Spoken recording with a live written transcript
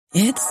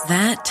It's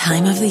that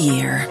time of the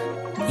year.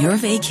 Your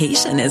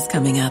vacation is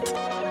coming up.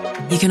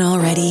 You can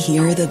already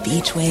hear the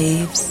beach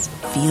waves,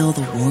 feel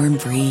the warm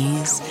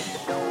breeze,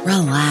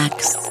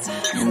 relax,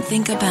 and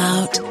think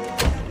about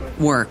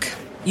work.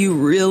 You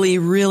really,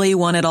 really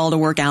want it all to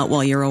work out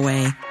while you're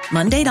away.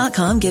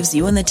 Monday.com gives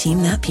you and the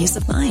team that peace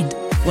of mind.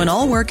 When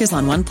all work is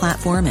on one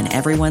platform and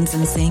everyone's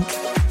in sync,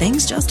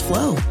 things just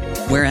flow.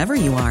 Wherever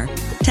you are,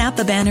 tap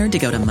the banner to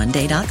go to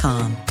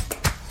Monday.com.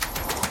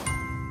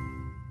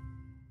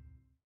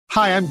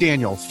 Hi, I'm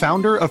Daniel,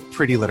 founder of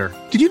Pretty Litter.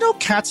 Did you know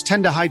cats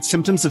tend to hide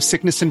symptoms of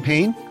sickness and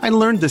pain? I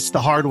learned this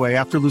the hard way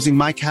after losing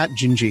my cat,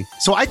 Gingy.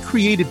 So I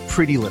created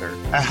Pretty Litter,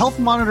 a health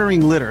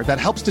monitoring litter that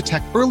helps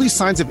detect early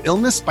signs of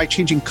illness by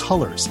changing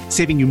colors,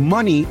 saving you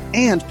money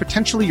and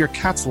potentially your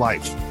cat's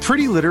life.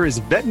 Pretty Litter is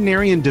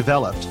veterinarian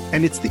developed,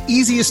 and it's the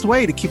easiest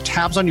way to keep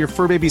tabs on your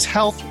fur baby's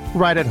health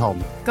right at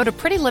home. Go to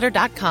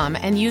prettylitter.com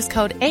and use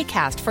code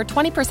ACAST for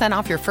 20%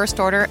 off your first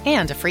order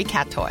and a free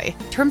cat toy.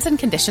 Terms and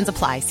conditions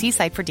apply. See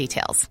site for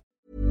details.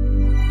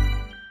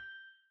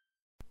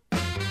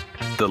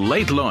 The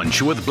Late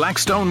Lunch with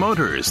Blackstone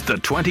Motors. The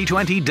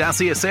 2020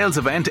 Dacia sales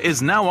event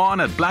is now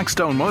on at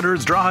Blackstone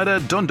Motors,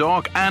 Drogheda,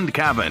 Dundalk and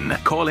Cavan.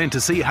 Call in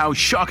to see how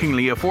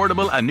shockingly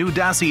affordable a new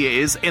Dacia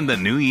is in the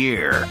new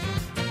year.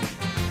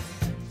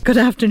 Good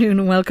afternoon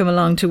and welcome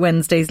along to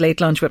Wednesday's Late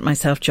Lunch with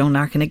myself, Joan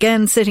Larkin,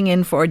 again sitting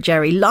in for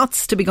Jerry.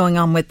 Lots to be going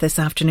on with this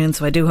afternoon,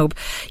 so I do hope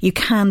you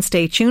can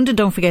stay tuned, and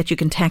don't forget you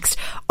can text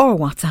or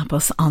WhatsApp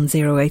us on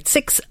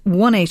 086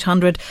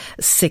 1800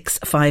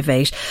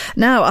 658.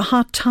 Now, a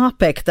hot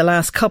topic the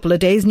last couple of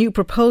days, new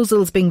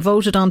proposals being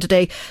voted on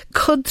today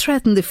could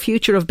threaten the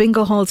future of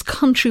bingo halls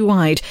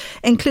countrywide,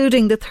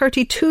 including the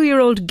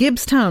 32-year-old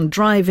Gibbstown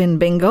drive-in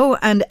bingo,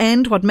 and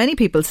end what many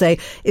people say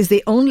is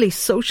the only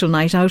social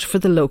night out for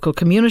the local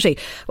community.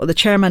 Well, the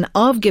chairman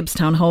of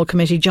Gibbstown Hall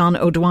Committee, John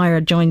O'Dwyer,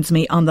 joins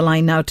me on the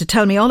line now to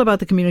tell me all about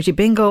the community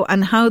bingo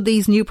and how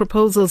these new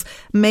proposals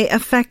may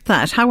affect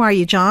that. How are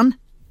you, John?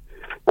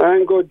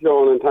 I'm good,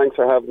 Joan, and thanks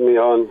for having me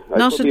on.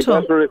 Not it would be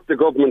better if the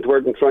government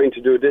weren't trying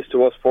to do this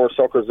to us poor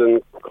suckers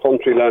in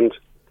country land.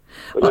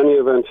 But any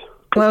event.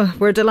 Well,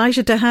 we're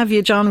delighted to have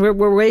you, John.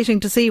 We're waiting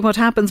to see what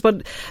happens.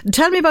 But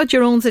tell me about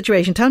your own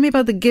situation. Tell me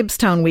about the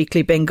Gibbstown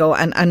Weekly Bingo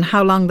and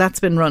how long that's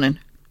been running.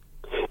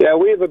 Yeah,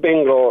 we have a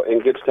bingo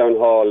in Gibbstown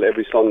Hall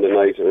every Sunday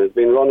night, and it's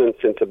been running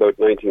since about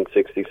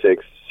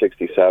 1966,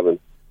 67.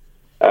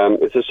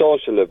 It's a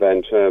social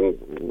event.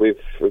 We've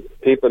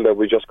people that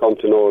we just come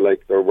to know,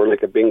 we're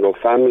like a bingo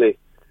family.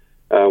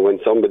 When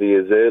somebody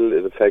is ill,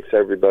 it affects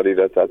everybody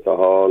that's at the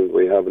hall.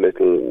 We have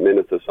little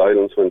minutes of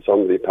silence when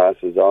somebody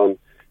passes on.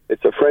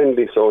 It's a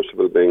friendly,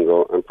 sociable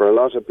bingo, and for a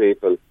lot of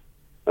people,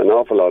 an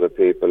awful lot of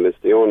people, it's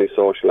the only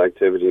social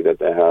activity that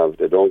they have.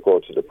 They don't go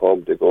to the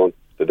pub, they don't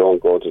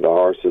go to the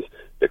horses,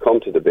 they come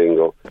to the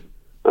bingo.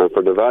 And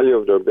for the value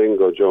of their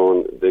bingo,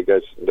 Joan, they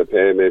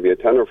pay maybe a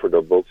tenner for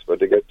their books, but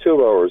they get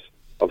 2 hours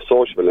of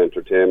social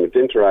entertainment,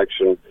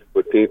 interaction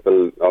with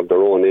people of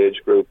their own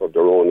age group, of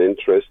their own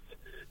interests.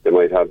 They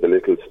might have the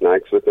little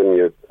snacks with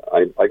them.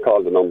 I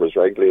call the numbers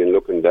regularly and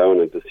looking down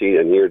and to see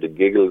and hear the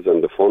giggles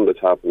and the fun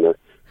that's happening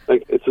there.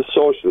 It's a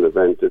social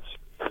event.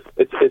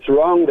 It's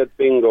wrong that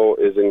bingo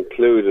is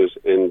included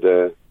in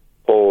the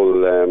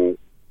whole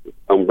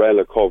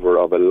umbrella cover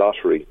of a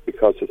lottery,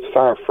 because it's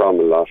far from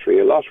a lottery.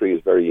 A lottery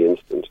is very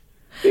instant.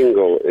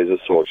 Bingo is a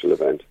social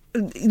event.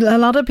 A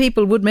lot of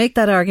people would make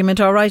that argument,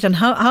 all right. And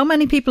how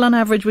many people on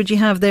average would you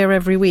have there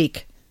every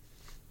week?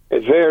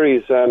 It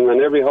varies,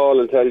 and every hall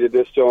will tell you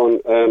this, John.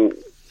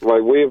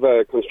 We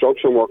have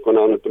construction work going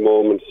on at the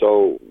moment,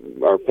 so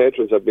our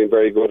patrons have been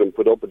very good and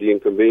put up with the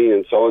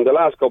inconvenience. So in the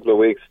last couple of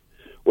weeks,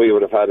 we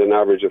would have had an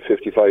average of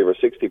 55 or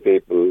 60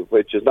 people,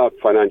 which is not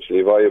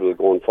financially viable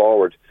going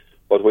forward.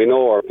 But we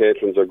know our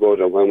patrons are good,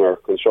 and when our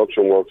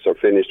construction works are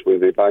finished, we'll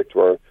be back to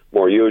our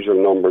more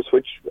usual numbers,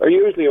 which are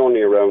usually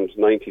only around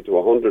 90 to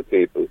 100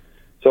 people.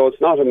 So it's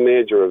not a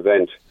major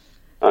event,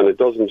 and it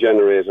doesn't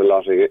generate a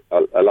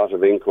lot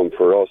of income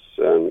for us.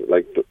 And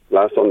like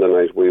last Sunday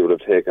night, we would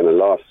have taken a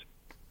loss.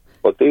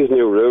 But these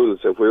new rules,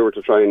 if we were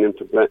to try and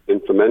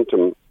implement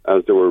them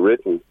as they were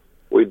written,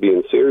 we'd be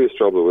in serious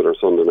trouble with our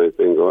Sunday night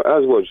bingo,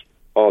 as would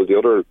all the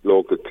other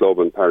local club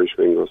and parish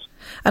bingos.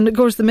 And of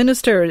course the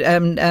Minister,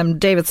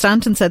 David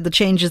Stanton, said the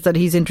changes that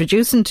he's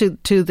introducing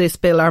to this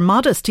bill are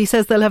modest. He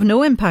says they'll have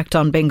no impact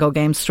on bingo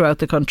games throughout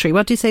the country.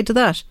 What do you say to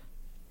that?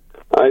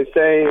 I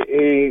say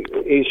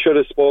he should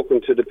have spoken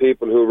to the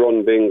people who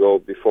run bingo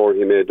before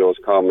he made those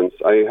comments.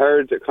 I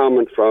heard a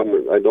comment from,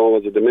 I don't know,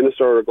 was it the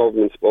Minister or a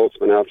government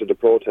spokesman after the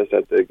protest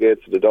at the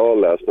gates of the Dáil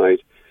last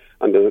night,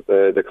 and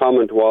the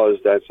comment was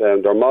that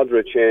they're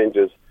moderate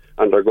changes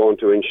and they're going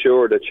to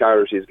ensure that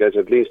charities get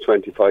at least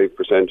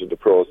 25% of the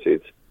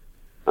proceeds.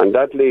 And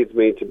that leads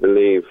me to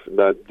believe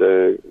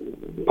that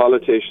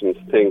politicians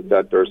think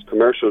that there's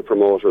commercial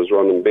promoters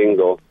running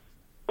bingo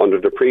under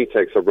the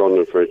pretext of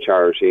running for a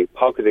charity,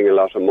 pocketing a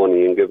lot of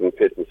money and giving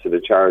pittance to the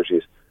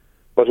charities.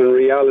 But in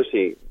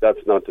reality,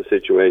 that's not the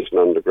situation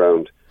on the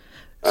ground.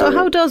 So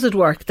how does it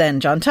work then,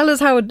 John? Tell us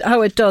how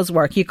it does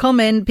work. You come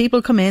in,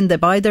 people come in, they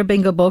buy their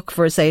bingo book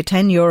for, say,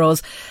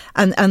 €10,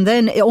 and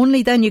then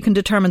only then you can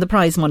determine the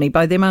prize money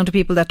by the amount of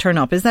people that turn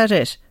up. Is that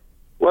it?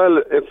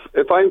 Well,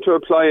 if I'm to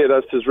apply it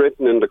as is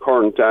written in the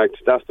current Act,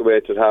 that's the way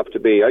it would have to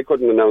be. I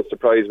couldn't announce the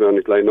prize money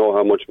until I know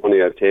how much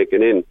money I've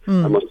taken in.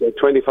 I must take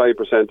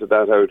 25% of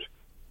that out,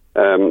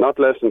 not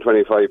less than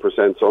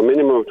 25%. So a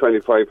minimum of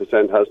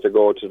 25% has to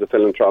go to the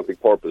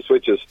philanthropic purpose,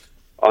 which is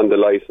on the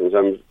licence.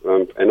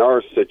 In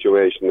our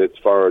situation, it's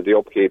for the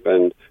upkeep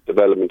and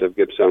development of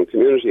Gippstown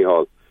Community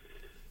Hall.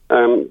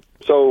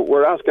 So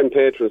we're asking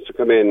patrons to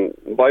come in,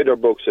 buy their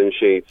books and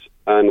sheets,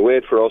 and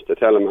wait for us to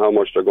tell them how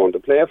much they're going to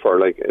play for.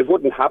 Like, it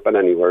wouldn't happen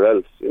anywhere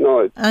else, you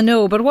know. I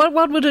know, but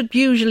what would it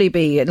usually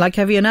be? Like,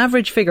 have you an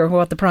average figure of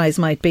what the prize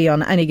might be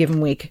on any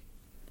given week?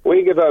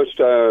 We give out,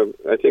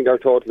 I think our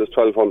total is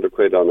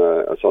 £1,200 on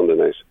a Sunday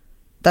night.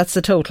 That's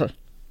the total?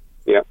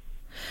 Yeah.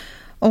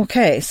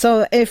 Okay,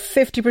 so if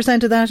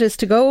 50% of that is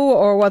to go,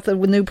 or what the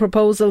new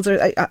proposals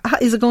are,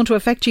 is it going to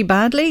affect you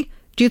badly?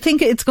 Do you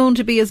think it's going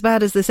to be as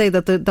bad as they say,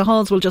 that the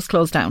halls will just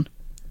close down?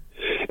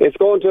 It's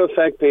going to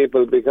affect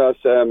people because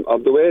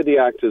of the way the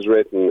Act is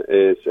written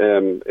is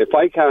if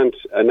I can't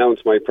announce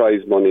my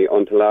prize money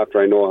until after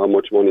I know how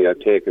much money I've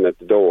taken at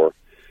the door,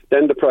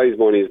 then the prize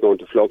money is going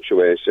to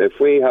fluctuate. If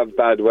we have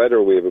bad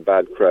weather, we have a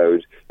bad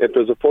crowd. If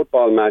there's a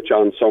football match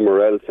on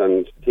somewhere else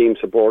and team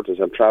supporters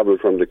have travelled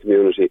from the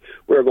community,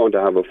 we're going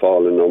to have a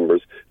fall in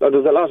numbers. Now,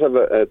 there's a lot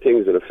of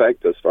things that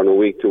affect us from a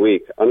week to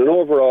week. On an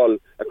overall,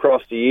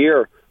 across the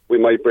year, we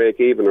might break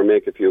even or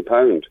make a few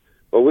pounds.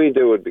 But we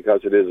do it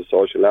because it is a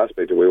social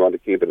aspect and we want to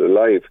keep it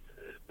alive.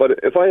 But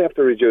if I have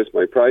to reduce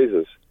my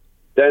prizes,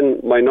 then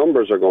my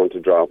numbers are going to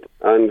drop.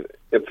 And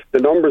if the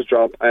numbers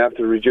drop, I have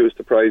to reduce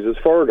the prizes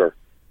further.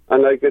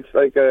 And it's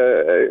like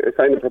a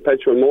kind of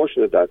perpetual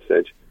motion at that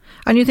stage.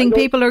 And you think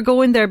people are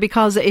going there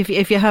because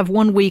if you have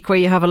 1 week where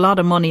you have a lot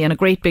of money and a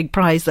great big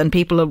prize, then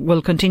people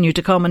will continue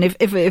to come. And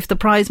if the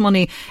prize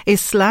money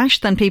is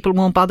slashed, then people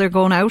won't bother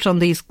going out on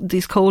these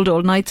cold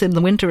old nights in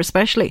the winter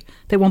especially.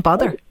 They won't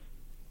bother.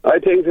 I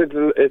think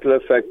it'll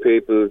affect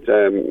people.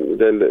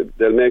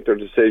 They'll make their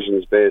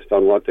decisions based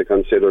on what they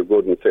consider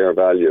good and fair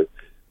value.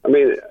 I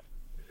mean,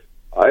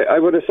 I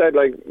would have said,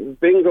 like,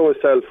 bingo is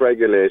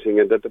self-regulating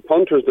and that the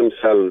punters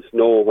themselves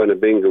know when a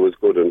bingo is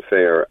good and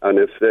fair. And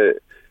if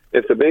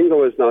the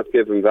bingo is not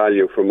given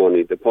value for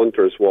money, the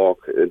punters walk.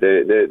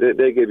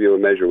 They give you a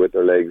measure with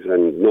their legs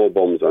and no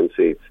bums on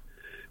seats.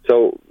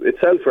 So it's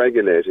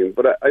self-regulating.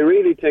 But I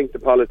really think the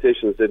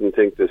politicians didn't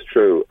think this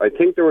through. I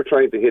think they were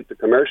trying to hit the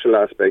commercial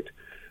aspect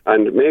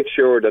and make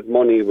sure that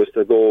money was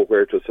to go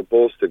where it was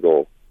supposed to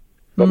go.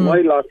 But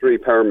my lottery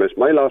permit,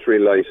 my lottery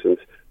licence,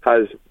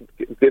 has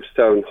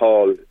Gippstown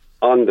Hall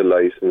on the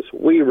licence.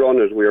 We run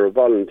it, we are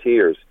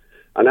volunteers,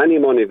 and any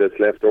money that's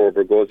left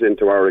over goes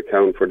into our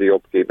account for the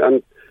upkeep.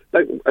 And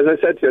like, as I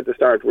said to you at the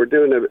start, we're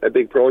doing a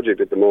big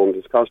project at the moment.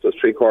 It's cost us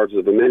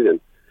 $750,000.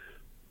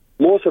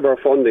 Most of our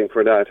funding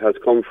for that has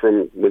come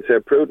from, we'll say,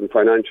 prudent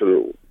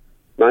financial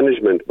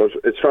management, but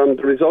it's from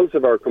the results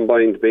of our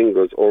combined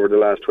bingos over the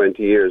last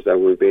 20 years that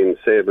we've been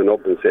saving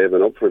up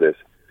for this.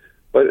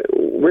 But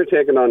we're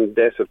taking on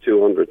debt of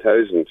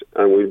 $200,000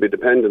 and we'll be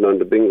dependent on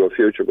the bingo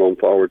future going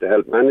forward to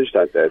help manage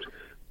that debt.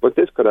 But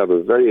this could have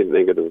a very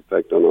negative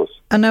effect on us.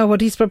 And now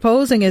what he's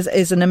proposing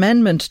is an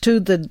amendment to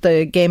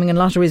the Gaming and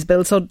Lotteries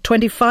Bill. So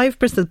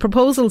 25%, the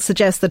proposal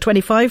suggests that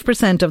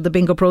 25% of the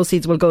bingo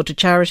proceeds will go to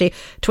charity,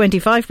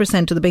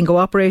 25% to the bingo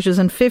operators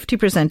and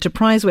 50% to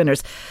prize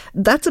winners.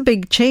 That's a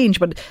big change,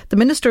 but the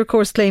Minister, of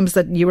course, claims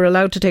that you were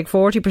allowed to take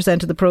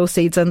 40% of the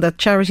proceeds and that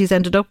charities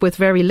ended up with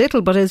very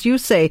little. But as you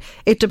say,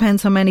 it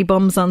depends how many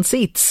bums on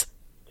seats.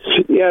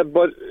 Yeah,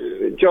 but,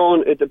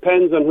 John, it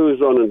depends on who's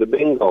running the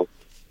bingo.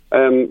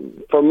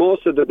 For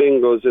most of the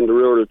bingos in the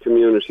rural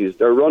communities,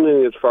 they're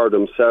running it for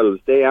themselves.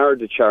 They are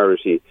the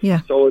charity.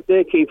 Yeah. So if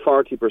they keep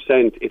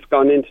 40%, it's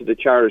gone into the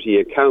charity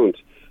account.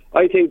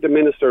 I think the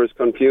Minister is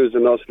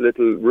confusing us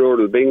little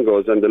rural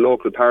bingos and the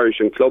local parish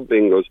and club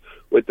bingos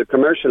with the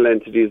commercial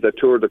entities that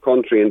tour the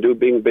country and do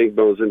big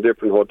bingos in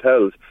different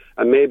hotels.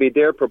 And maybe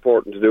they're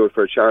purporting to do it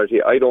for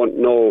charity. I don't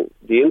know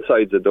the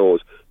insides of those,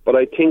 but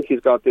I think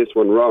he's got this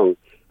one wrong.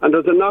 And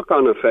there's a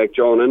knock-on effect,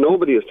 John, and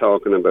nobody is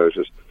talking about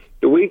it.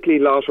 The weekly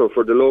lotto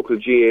for the local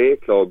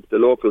GAA club, the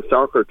local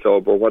soccer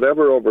club, or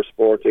whatever other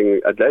sporting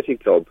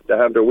athletic club, they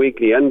have their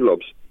weekly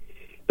envelopes.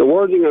 The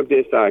wording of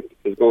this Act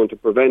is going to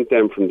prevent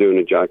them from doing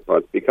a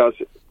jackpot because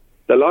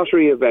the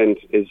lottery event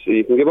is,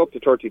 you can give up to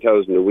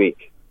 30,000 a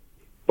week.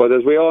 But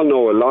as we all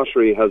know, a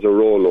lottery has a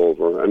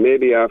rollover, and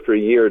maybe after a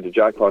year, the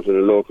jackpot in a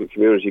local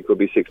community could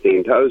be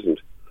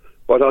 16,000.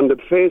 But on the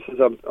basis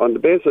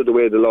of the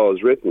way the law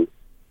is written,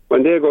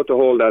 when they go to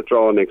hold that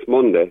draw next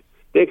Monday,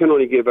 they can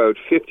only give out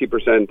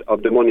 50%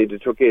 of the money they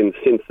took in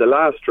since the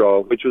last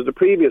draw, which was the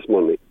previous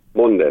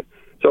Monday.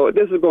 So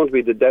this is going to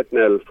be the death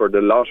knell for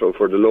the lotto,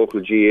 for the local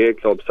GAA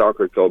club,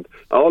 soccer club,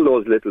 all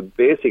those little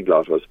basic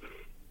lottos.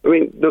 I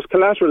mean, there's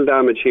collateral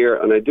damage here,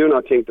 and I do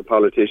not think the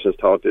politicians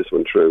thought this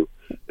one through.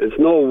 It's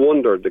no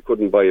wonder they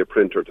couldn't buy a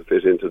printer to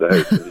fit into the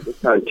house. You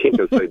just can't think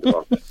outside the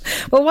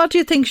box. Well, what do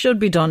you think should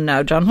be done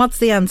now, John? What's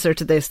the answer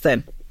to this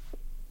then?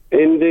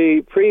 In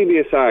the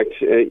previous act,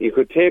 you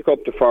could take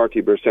up to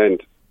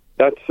 40%.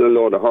 That's a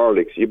load of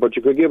Horlicks. But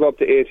you could give up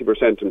to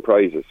 80% in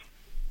prizes.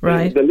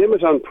 Right. The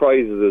limit on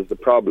prizes is the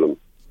problem,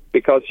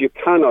 because you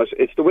cannot.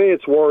 It's the way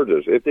it's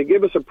worded. If they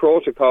give us a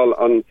protocol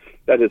on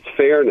that, it's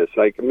fairness.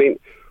 Like, I mean,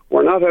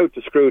 we're not out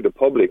to screw the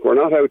public. We're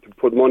not out to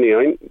put money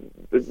on.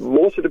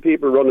 Most of the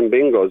people running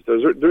bingos,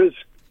 there is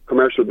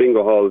commercial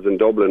bingo halls in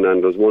Dublin,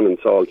 and there's one in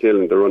Salt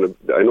Hill, and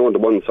I know the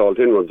one in Salt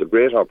Hill runs a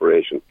great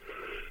operation.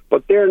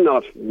 But they're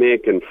not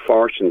making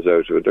fortunes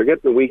out of it. They're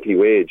getting a weekly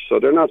wage, so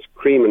they're not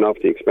creaming off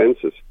the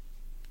expenses.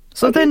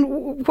 So then,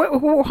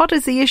 what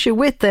is the issue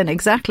with then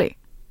exactly?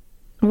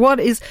 What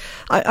is?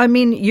 I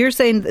mean, you're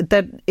saying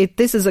that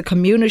this is a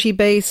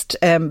community-based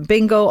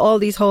bingo. All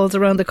these halls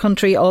around the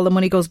country, all the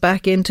money goes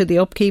back into the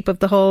upkeep of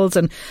the halls,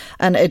 and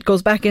it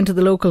goes back into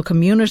the local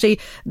community.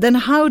 Then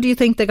how do you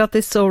think they got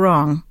this so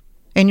wrong,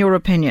 in your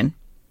opinion?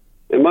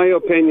 In my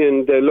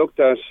opinion, they looked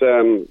at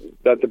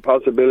that the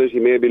possibility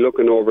may be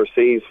looking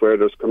overseas, where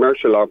there's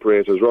commercial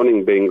operators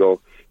running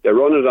bingo. They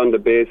run it on the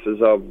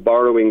basis of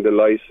borrowing the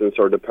licence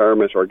or the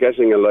permit or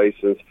getting a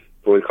licence.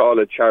 We'll call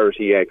it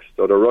Charity X.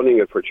 So they're running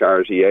it for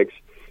Charity X.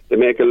 They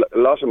make a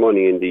lot of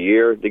money in the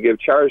year. They give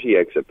Charity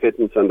X a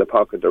pittance and they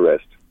pocket the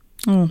rest.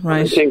 Oh,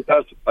 right.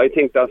 I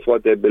think that's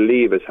what they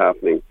believe is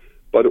happening.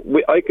 But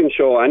I can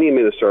show any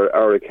minister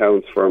our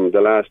accounts from the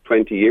last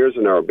 20 years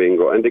in our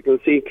bingo, and they can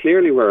see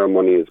clearly where our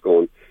money is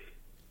going.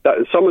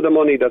 Some of the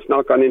money that's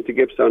not gone into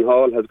Gippsland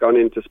Hall has gone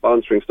into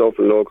sponsoring stuff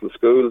in local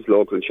schools,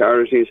 local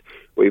charities.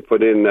 We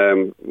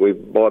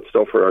bought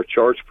stuff for our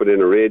church, put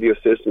in a radio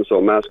system so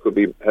Mass could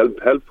be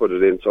help put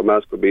it in so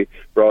Mass could be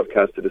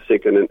broadcast to the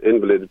sick and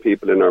invalided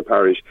people in our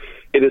parish.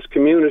 It is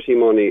community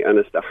money, and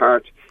it's the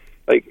heart.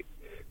 Like,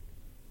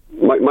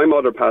 my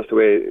mother passed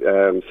away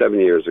 7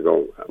 years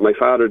ago. My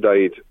father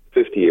died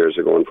 50 years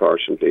ago,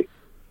 unfortunately.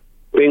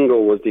 Bingo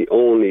was the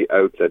only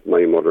outlet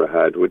my mother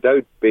had.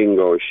 Without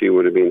bingo, she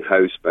would have been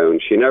housebound.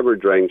 She never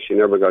drank. She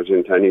never got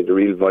into any of the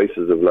real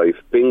vices of life.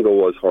 Bingo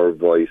was her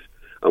voice,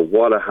 and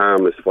what a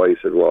harmless voice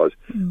it was.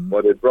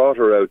 But it brought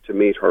her out to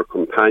meet her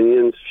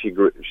companions.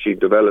 She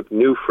developed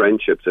new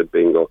friendships at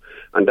bingo,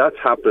 and that's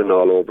happening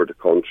all over the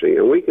country,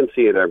 and we can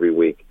see it every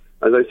week.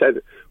 As I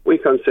said, we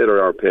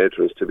consider our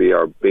patrons to be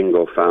our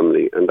bingo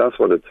family, and that's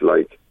what it's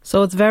like.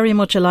 So it's very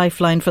much a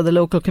lifeline for the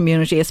local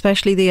community,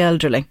 especially the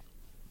elderly.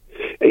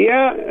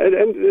 Yeah,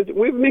 and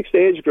we've mixed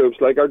age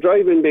groups. Like, our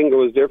drive-in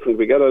bingo is different.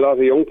 We get a lot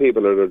of young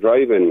people that are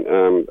driving,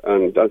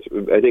 and that's,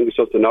 I think it's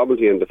just a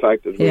novelty in the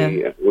fact that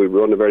we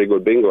run a very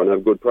good bingo and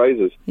have good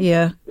prizes.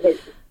 Yeah.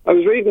 I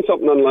was reading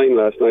something online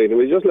last night,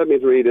 and just let me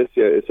read this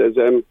to you. It says,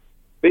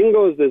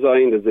 bingo is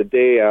designed as a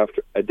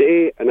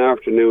day, an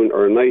afternoon,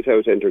 or a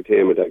night-out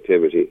entertainment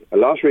activity. A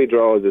lottery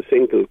draw is a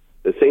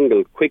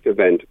single quick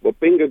event, but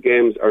bingo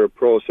games are a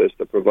process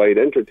that provide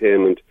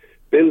entertainment,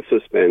 build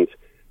suspense,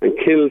 and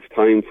kills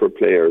time for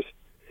players.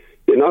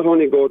 You not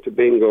only go to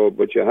bingo,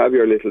 but you have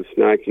your little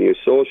snack and you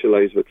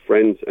socialise with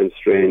friends and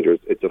strangers.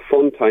 It's a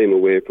fun time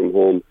away from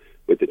home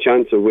with the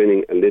chance of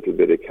winning a little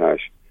bit of cash.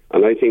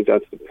 And I think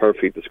that's the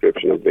perfect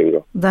description of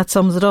bingo. That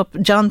sums it up.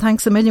 John,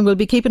 thanks a million. We'll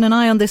be keeping an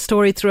eye on this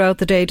story throughout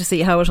the day to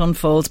see how it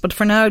unfolds. But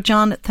for now,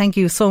 John, thank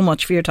you so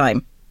much for your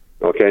time.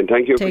 Okay, and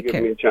thank you for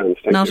giving me a chance.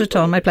 Not at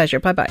all. My pleasure.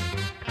 Bye-bye.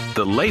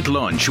 The Late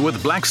Lunch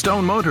with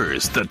Blackstone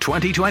Motors. The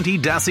 2020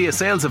 Dacia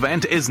sales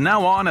event is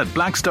now on at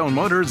Blackstone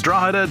Motors,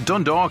 Drogheda,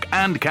 Dundalk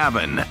and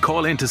Cavan.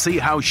 Call in to see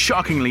how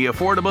shockingly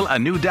affordable a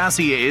new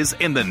Dacia is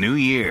in the new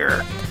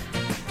year.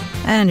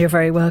 And you're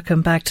very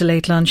welcome back to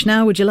Late Lunch.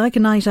 Now, would you like a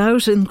night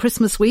out in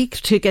Christmas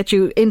week to get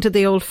you into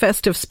the old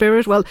festive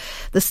spirit? Well,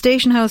 the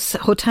Station House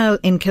Hotel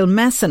in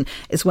Kilmessan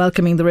is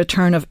welcoming the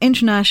return of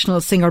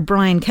international singer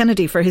Brian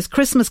Kennedy for his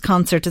Christmas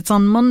concert. It's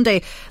on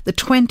Monday, the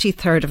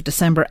 23rd of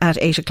December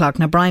at 8 o'clock.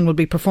 Now, Brian will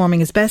be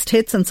performing his best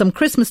hits and some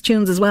Christmas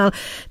tunes as well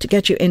to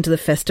get you into the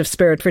festive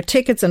spirit. For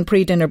tickets and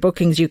pre-dinner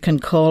bookings, you can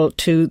call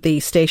to the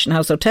Station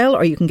House Hotel,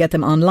 or you can get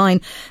them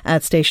online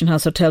at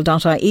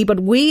stationhousehotel.ie. But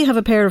we have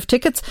a pair of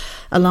tickets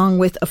along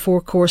with a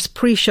 4-course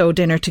pre-show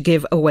dinner to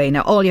give away.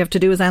 Now, all you have to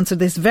do is answer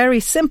this very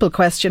simple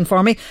question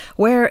for me.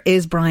 Where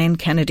is Brian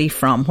Kennedy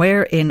from?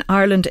 Where in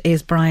Ireland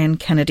is Brian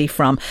Kennedy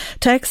from?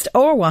 Text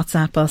or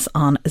WhatsApp us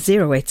on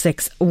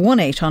 086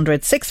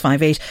 1800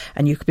 658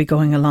 and you could be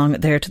going along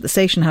there to the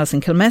Station House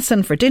in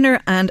Kilmessan for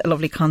dinner and a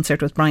lovely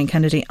concert with Brian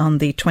Kennedy on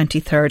the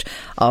 23rd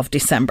of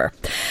December.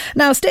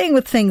 Now, staying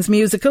with things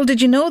musical,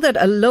 did you know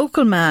that a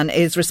local man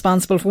is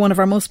responsible for one of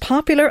our most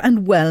popular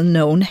and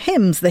well-known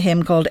hymns, the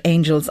hymn called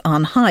Angels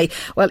on High?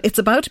 Well, it's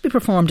about to be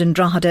performed in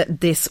Drogheda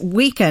this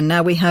weekend.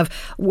 Now, we have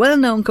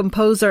well-known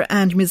composer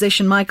and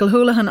musician Michael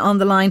Houlihan on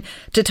the line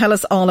to tell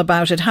us all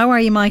about it. How are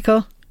you,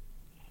 Michael?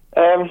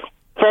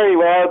 Very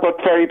well, but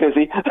very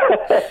busy.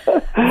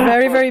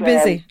 Very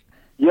busy.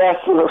 Yes,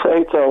 I'm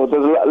afraid so.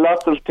 There's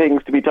lots of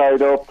things to be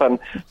tied up and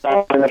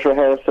last-minute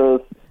rehearsals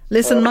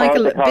Listen,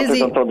 Michael,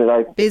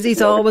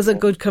 busy's always a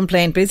good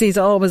complaint.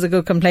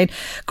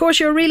 Of course,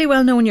 you're really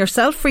well known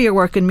yourself for your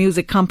work in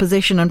music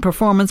composition and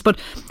performance, but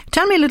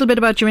tell me a little bit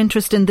about your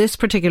interest in this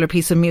particular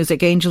piece of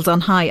music, Angels on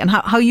High, and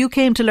how you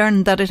came to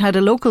learn that it had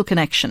a local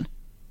connection.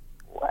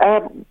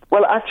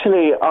 Well,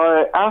 actually,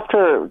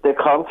 after the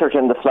concert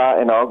in the flat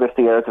in August,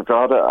 the Heirs of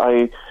Drogheda,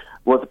 I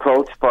was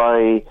approached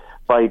by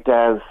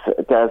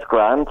Des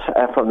Grant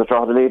from the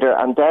Drogheda Leader,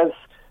 and Des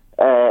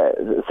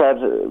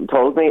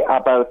told me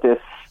about this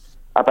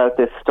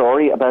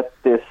story, about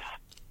this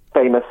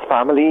famous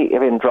family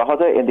in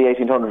Drogheda in the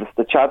 1800s,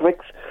 the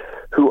Chadwicks,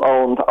 who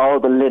owned all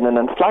the linen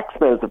and flax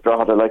mills of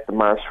Drogheda, like the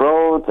Marsh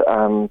Road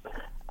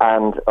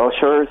and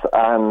Ushers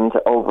and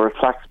over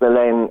Flaxmill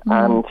Lane.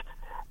 And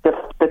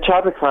the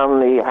Chadwick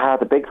family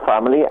had a big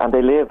family, and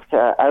they lived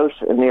out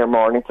near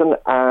Mornington,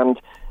 and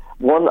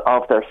one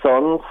of their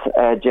sons,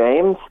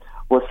 James,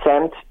 was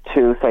sent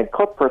to St.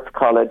 Cuthbert's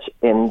College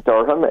in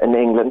Durham in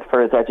England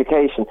for his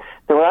education.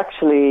 They were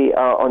actually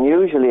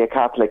unusually a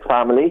Catholic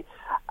family,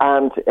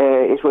 and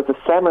it was a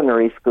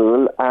seminary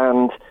school,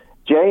 and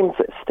James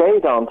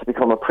stayed on to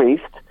become a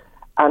priest,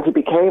 and he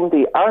became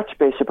the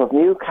Archbishop of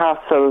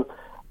Newcastle,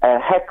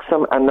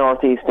 Hexham and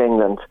North East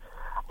England.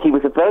 He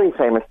was a very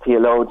famous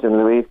theologian,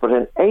 Louise, but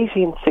in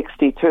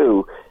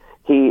 1862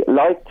 he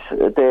liked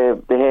the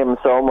hymn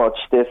so much,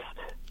 this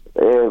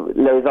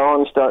Les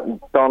Anges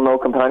dans nos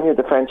campagnes,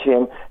 the French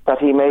hymn, that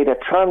he made a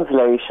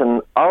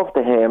translation of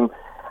the hymn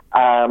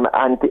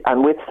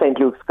and with St.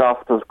 Luke's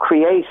Gospels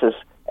created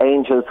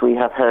Angels We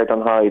Have Heard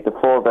on High, the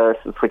 4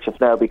 verses which have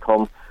now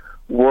become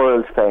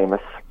world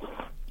famous.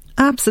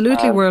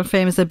 Absolutely world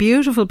famous, a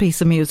beautiful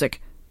piece of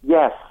music.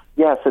 Yes,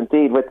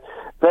 indeed, with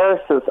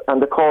verses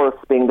and the chorus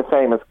being the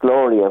famous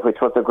Gloria,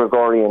 which was a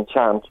Gregorian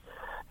chant.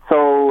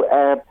 So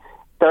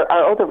there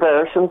are other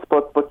versions,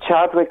 but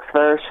Chadwick's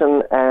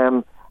version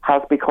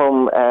has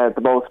become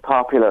the most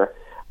popular.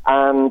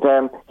 And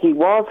he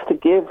was to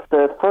give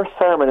the first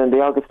sermon in the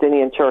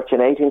Augustinian Church in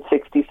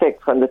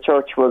 1866 when the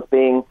church was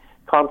being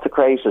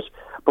consecrated.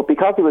 But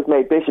because he was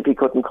made bishop, he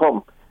couldn't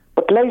come.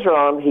 But later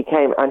on, he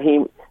came and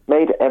he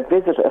made a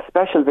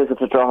special visit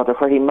to Drogheda,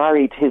 where he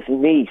married his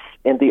niece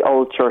in the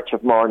old church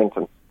of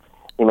Mornington.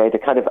 He made a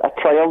kind of a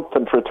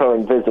triumphant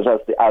return visit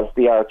as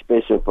the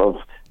Archbishop of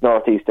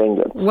North East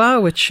England.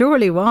 Wow, it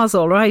surely was,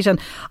 all right. And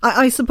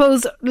I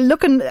suppose,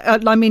 looking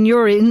at,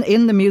 you're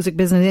in the music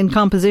business, in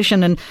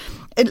composition, and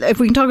if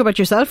we can talk about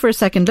yourself for a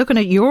second, looking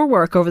at your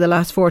work over the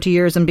last 40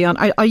 years and beyond,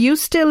 are you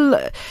still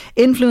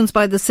influenced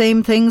by the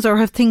same things, or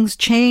have things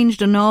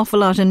changed an awful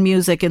lot in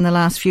music in the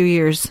last few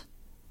years?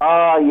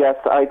 Yes,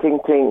 I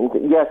think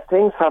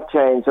things have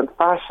changed, and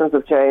fashions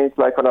have changed.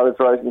 Like when I was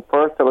writing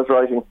first, I was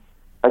writing,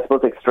 I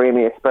suppose,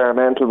 extremely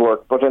experimental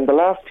work. But in the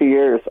last few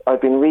years,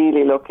 I've been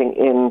really looking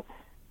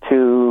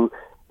into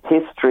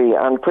history,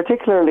 and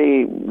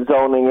particularly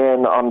zoning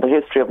in on the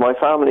history of my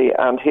family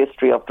and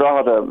history of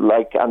Drogheda,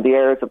 and the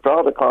Heirs of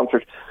Drogheda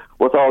concert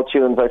was all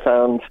tunes I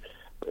found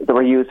that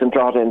were used in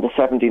Drogheda in the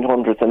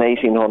 1700s and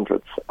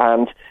 1800s.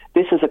 And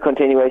this is a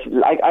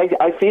continuation.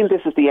 I feel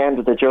this is the end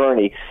of the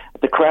journey.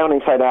 The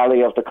crowning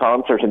finale of the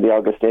concert in the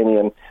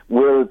Augustinian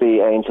will be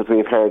Angels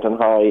We've Heard on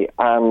High.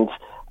 And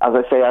as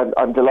I say,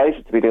 I'm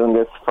delighted to be doing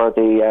this for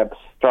the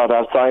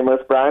Drogheda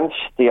Alzheimer's branch,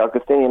 the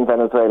Augustinian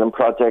Venezuelan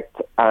project,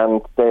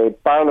 and the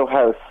Barlow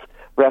House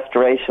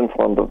Restoration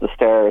Fund of the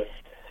Stairs.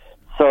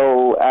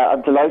 So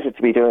I'm delighted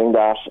to be doing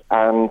that.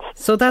 And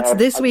so that's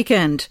this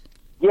weekend?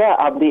 Yeah,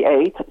 on the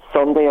 8th,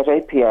 Sunday at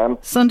 8 p.m.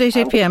 Sunday at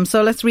 8 p.m.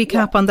 So let's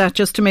recap on that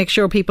just to make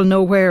sure people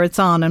know where it's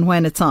on and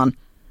when it's on.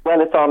 Well,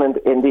 it's on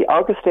in the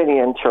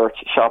Augustinian Church,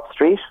 Shop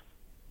Street.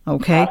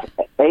 Okay. At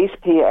 8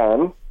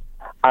 p.m.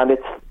 And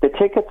the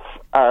tickets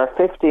are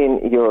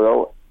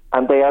 €15,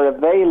 and they are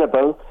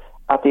available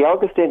at the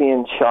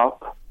Augustinian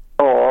Shop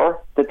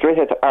or the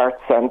Drogheda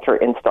Arts Centre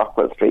in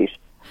Stockwell Street,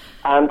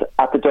 and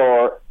at the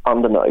door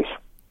on the night.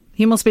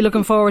 You must be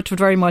looking forward to it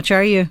very much,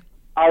 are you?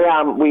 I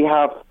am. We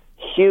have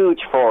huge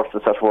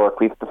forces at work.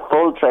 We've the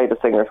full trade of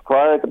singers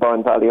choir, the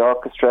Boyne Valley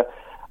Orchestra.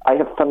 I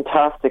have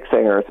fantastic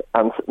singers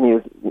and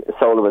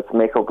soloists,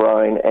 Mick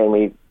O'Brien,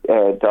 Amy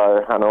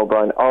Dyer, Hannah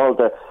O'Brien, all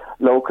the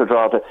local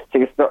Drogheda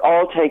singers. They're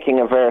all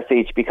taking a verse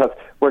each because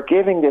we're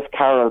giving this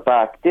carol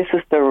back. This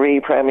is the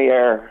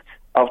re-premiere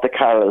of the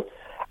carol,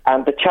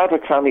 and the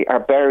Chadwick family are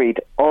buried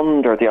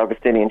under the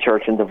Augustinian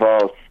Church in the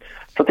vaults.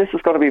 So this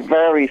is going to be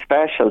very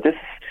special.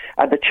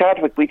 And the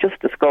Chadwick, we just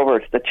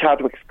discovered the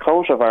Chadwick's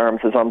coat of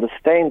arms is on the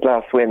stained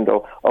glass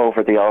window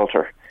over the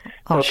altar.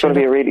 So it's going to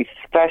be a really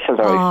special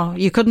night. Oh,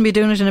 you couldn't be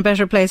doing it in a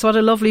better place. What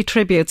a lovely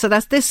tribute. So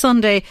that's this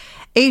Sunday,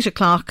 8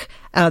 o'clock,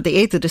 the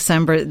 8th of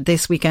December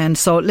this weekend.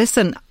 So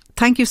listen,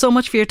 thank you so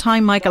much for your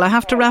time, Michael. I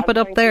have to wrap it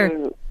up there.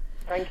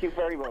 Thank you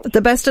very much.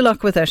 The best of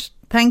luck with it.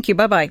 Thank you.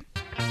 Bye-bye.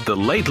 The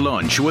Late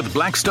Lunch with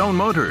Blackstone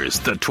Motors.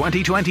 The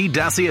 2020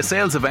 Dacia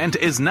sales event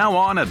is now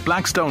on at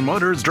Blackstone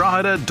Motors,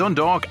 Drogheda,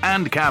 Dundalk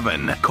and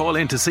Cavan. Call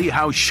in to see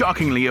how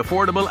shockingly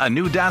affordable a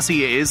new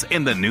Dacia is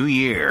in the new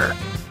year.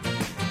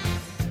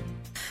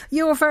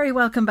 You're very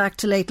welcome back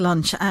to Late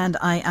Lunch, and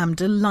I am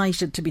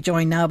delighted to be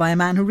joined now by a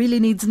man who really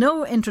needs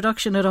no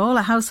introduction at all,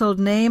 a household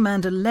name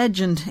and a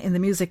legend in the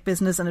music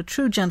business and a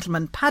true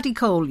gentleman. Paddy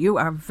Cole, you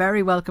are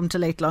very welcome to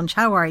Late Lunch.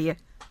 How are you?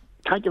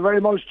 Thank you very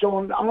much,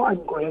 Joan. Oh,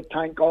 I'm great,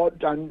 thank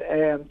God, and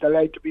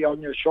delighted to be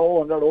on your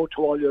show, and hello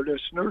to all your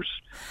listeners.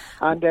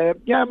 And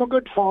yeah, I'm in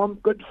good form,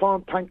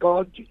 thank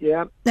God,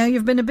 yeah. Now,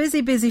 you've been a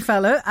busy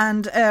fella,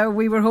 and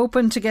we were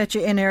hoping to get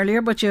you in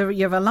earlier, but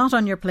you have a lot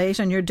on your plate,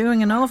 and you're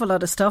doing an awful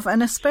lot of stuff,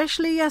 and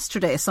especially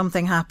yesterday,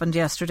 something happened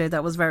yesterday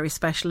that was very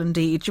special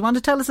indeed. Do you want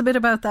to tell us a bit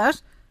about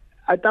that?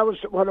 That was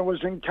when I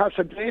was in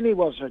Casablanca,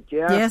 was it?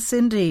 Yeah. Yes,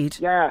 indeed.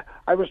 Yeah,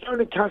 I was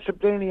down in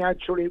Casablanca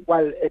actually.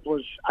 Well, it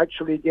was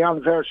actually the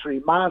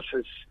anniversary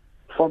masses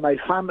for my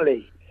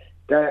family,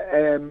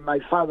 my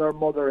father,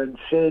 mother, and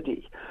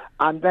Sadie.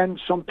 And then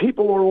some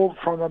people were over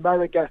from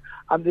America,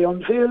 and they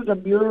unveiled a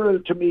mural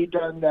to me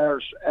down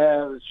there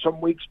some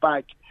weeks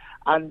back.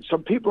 And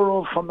some people were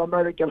over from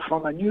America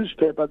from a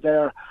newspaper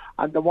there,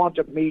 and they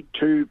wanted me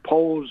to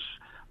pose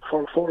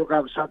for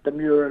photographs at the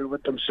mural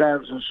with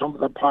themselves and some of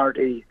the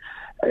party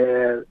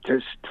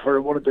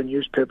for one of the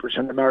newspapers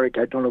in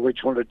America. I don't know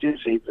which one it is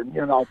even,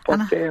 you know.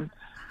 But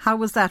how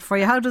was that for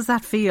you? How does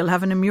that feel,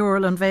 having a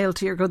mural unveiled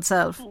to your good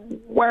self?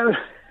 Well,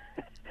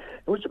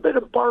 it was a bit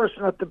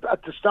embarrassing at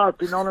the start,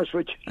 being honest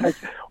with you. Like,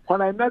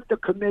 when I met the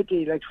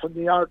committee, like from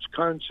the Arts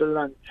Council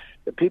and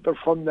the people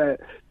from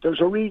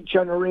there's a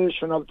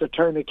regeneration of the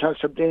town of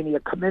Casablanca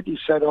committee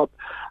set up,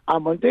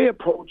 and when they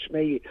approached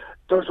me,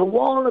 there's a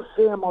wall of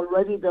fame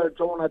already there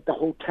drawn at the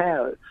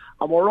hotel,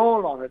 and we're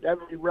all on it.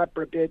 Every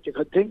reprobate you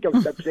could think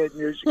of that played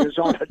music is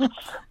on it.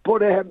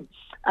 But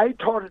I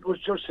thought it was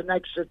just an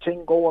extra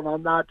thing going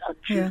on that,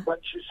 and when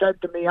she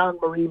said to me,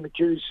 Anne-Marie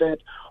McHugh said,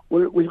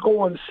 we'll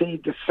go and see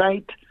the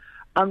site.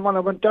 And when I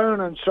went down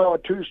and saw a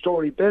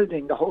 2-story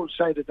building, the whole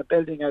side of the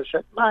building, I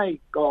said, my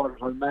God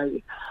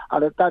almighty.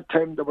 And at that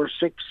time, there were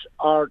 6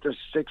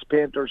 artists, 6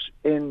 painters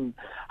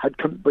had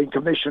been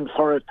commissioned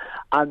for it,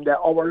 and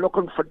were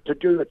looking to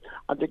do it.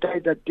 And the guy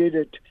that did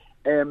it,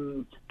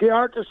 the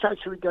artists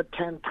actually got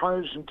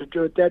 10,000 to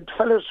do it. They had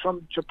fellas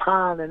from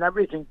Japan and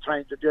everything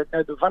trying to do it.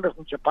 Now, the fella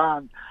from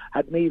Japan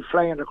had me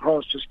flying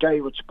across the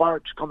sky with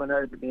sparks coming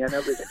out of me and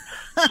everything.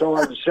 So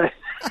I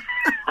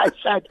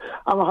said,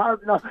 I'm not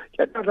hard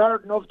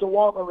enough to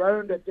walk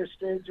around at this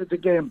stage of the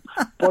game.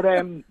 But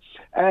anyway,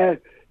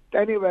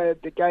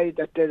 the guy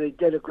that did it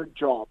did a good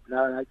job.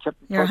 I kept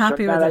You're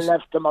happy with it? I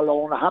left him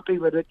alone. Happy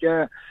with it,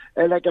 yeah.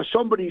 Like if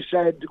somebody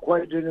said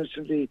quite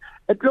innocently,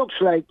 it looks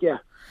like, yeah.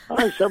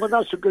 I said, well,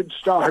 that's a good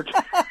start.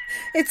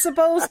 It's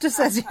supposed to,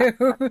 says you.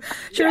 Sure,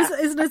 yeah.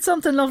 Isn't it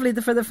something lovely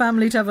for the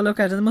family to have a look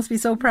at it? They must be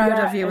so proud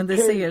of you when they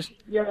see it.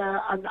 Yeah,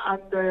 and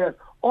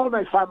all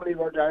my family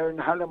were down.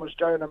 Helen was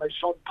down, and my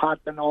son Pat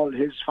and all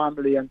his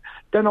family, and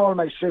then all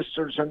my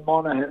sisters and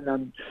Monaghan,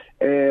 and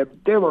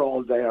they were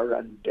all there,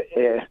 and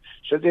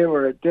so they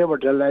were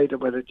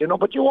delighted with it, you know.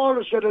 But you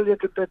always get a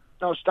little bit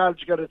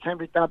nostalgic at a time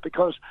like that,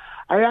 because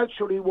I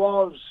actually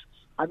was,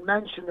 I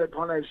mentioned it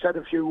when I said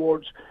a few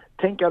words,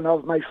 thinking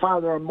of my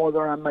father and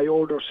mother and my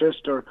older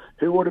sister,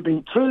 who would have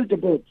been thrilled to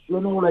bits, you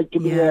know, like to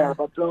be there,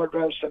 but Lord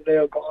rest and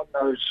they're gone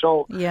now.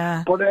 So,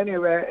 but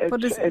anyway,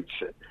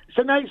 it's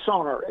a nice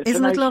honour.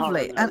 Isn't it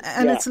lovely?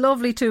 And it's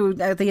lovely too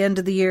at the end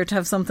of the year to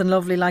have something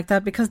lovely like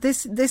that, because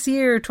this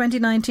year,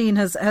 2019,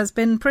 has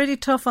been pretty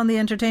tough on the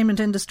entertainment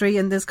industry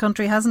in this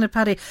country, hasn't it,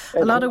 Paddy?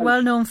 A lot of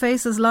well-known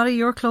faces, a lot of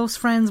your close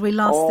friends we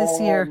lost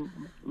this year.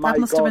 That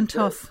must have been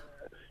tough.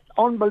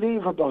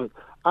 Unbelievable.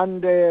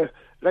 And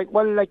like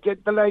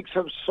the likes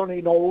of Sonny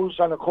Knowles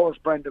and of course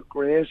Brenda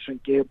Grace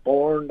and Gabe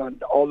Bourne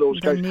and all those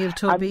guys. Neil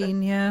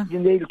Tobin,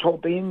 Neil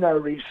Tobin there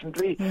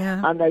recently.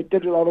 Yeah. And I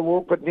did a lot of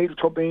work with Neil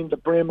Tobin, the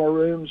Braemar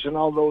Rooms and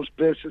all those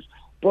places.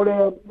 But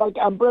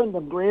and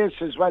Brendan Grace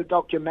is well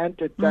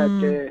documented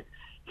that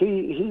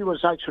he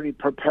was actually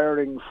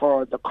preparing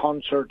for the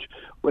concert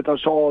with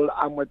us all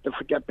and with the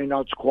Forget Me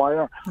Nots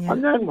choir. Yeah.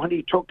 And then when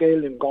he took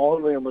ill in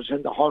Galway and was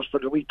in the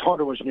hospital, we thought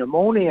it was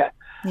pneumonia.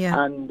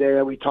 Yeah. And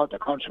we thought the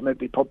concert might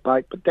be put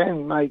back. But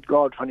then, my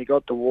God, when he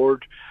got the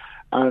word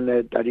and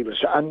that he was...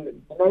 And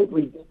the night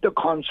we did the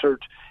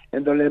concert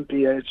in the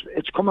Olympia,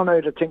 it's coming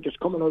out, I think it's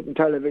coming out on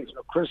television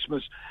at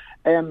Christmas.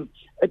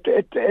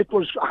 It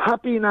was a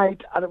happy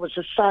night and it was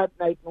a sad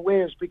night in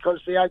ways,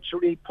 because they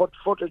actually put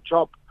footage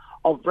up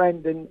of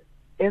Brendan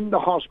in the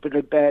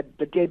hospital bed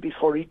the day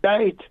before he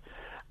died,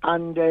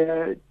 and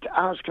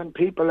asking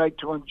people like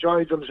to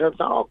enjoy themselves.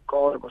 Oh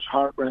God, it was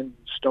heartrending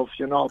stuff,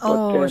 you know.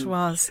 But, it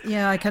was.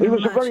 Yeah, I can. He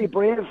was imagine. A very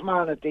brave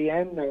man at the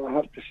end. Now I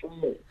have to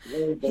say,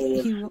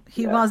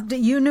 he was.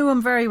 You knew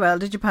him very well,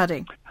 did you,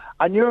 Paddy?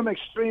 I knew him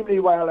extremely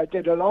well. I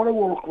did a lot of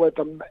work with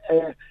him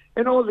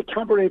in all the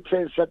cabaret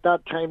places at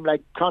that time,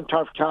 like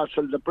Clontarf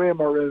Castle, the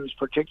Braemar Rooms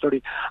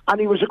particularly. And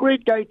he was a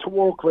great guy to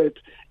work with.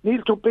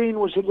 Neil Tobin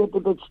was a little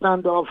bit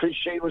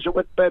standoffish. He was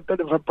a bit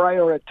of a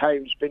briar at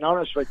times, being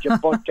honest with you.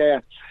 But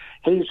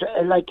he's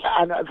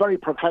and a very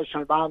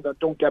professional man. That,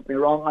 don't get me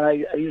wrong. And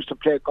I used to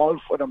play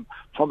golf with him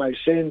for my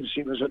sins.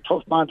 He was a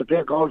tough man to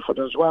play golf with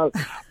as well.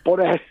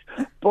 But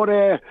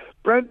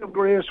Brendan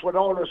Grace would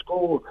always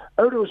go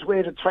out of his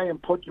way to try and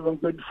put you in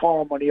good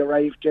form when he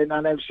arrived in.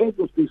 And I've said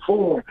this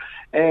before.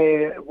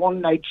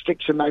 One night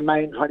sticks in my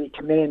mind when he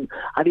came in,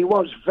 and he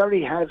was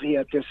very heavy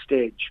at this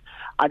stage.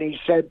 And he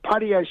said,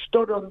 "Paddy, I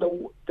stood on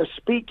the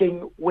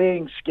speaking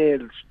weighing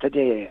scales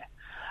today,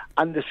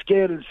 and the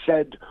scales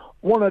said,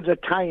 1 at a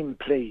time,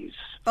 please."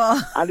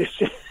 Oh. And he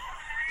said,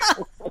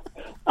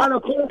 and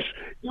of course,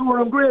 you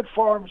were in great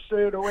form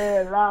straight away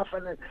and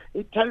laughing. And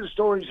he'd tell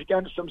stories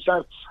against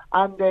himself.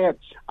 And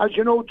as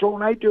you know,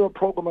 Joan, I do a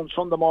programme on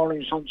Sunday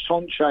mornings on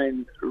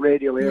Sunshine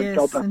Radio here in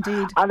Dublin.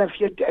 Indeed. And if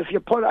you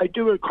put, I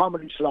do a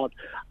comedy slot.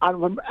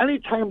 And any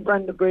time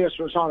Brenda Grace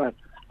was on it,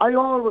 I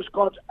always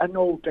got a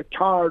note, a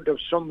card of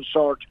some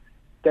sort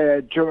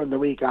during the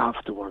week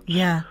afterwards.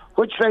 Yeah.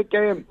 Which, the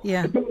thing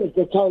is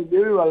to tell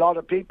you, a lot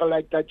of people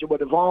that you would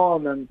have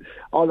on and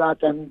all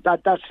that, and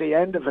that's the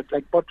end of it.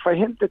 But for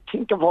him to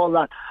think of all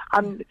that,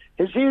 and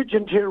his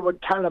agent here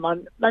would tell him,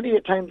 and many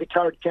a time the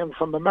card came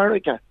from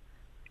America,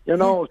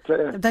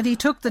 that he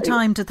took the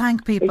time to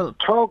thank people.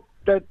 He took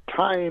the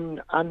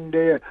time, and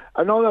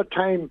another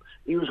time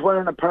he was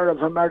wearing a pair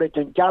of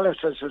American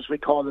Galluses, as we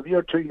call them.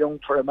 You're too young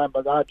to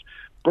remember that.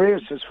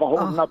 Braces for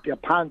holding up your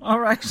pants. All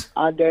right.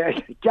 And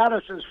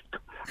Galluses.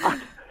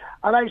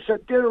 And I said,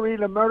 they're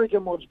real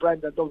American ones,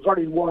 Brenda. They're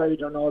very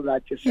wide and all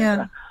that. You said.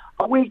 Yeah.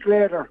 A week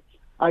later,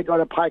 I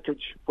got a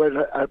package with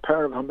a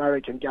pair of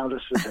American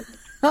Galluses in it.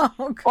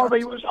 Oh,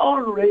 it was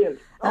unreal.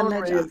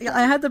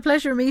 I had the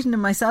pleasure of meeting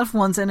him myself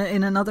once in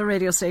another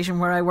radio station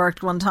where I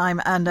worked one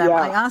time, and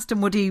I asked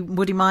him would he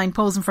mind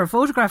posing for a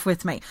photograph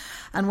with me,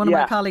 and one of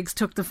my colleagues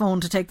took the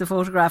phone to take the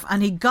photograph,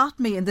 and he got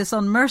me in this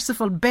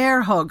unmerciful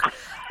bear hug,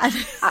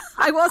 and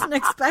I wasn't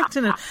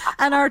expecting it,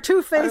 and our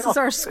two faces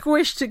are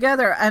squished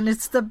together, and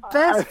it's the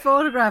best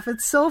photograph.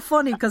 It's so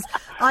funny because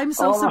I'm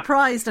so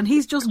surprised, and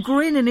he's just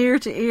grinning ear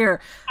to ear.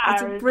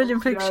 It's a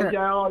brilliant picture.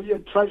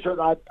 You treasure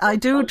that. I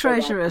do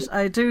treasure it.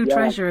 I do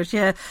treasure it.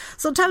 Yeah.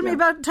 So tell me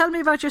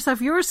about yourself.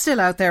 You're still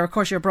out there. Of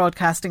course, you're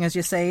broadcasting, as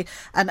you say,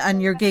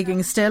 and you're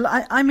gigging still.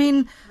 I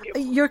mean,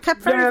 you're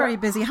kept very, very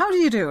busy. How do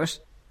you do it?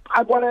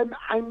 I'm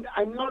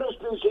not as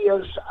busy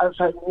as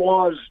I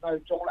was.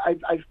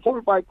 I've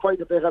pulled back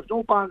quite a bit. I've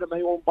no band of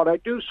my own, but I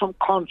do some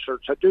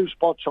concerts. I do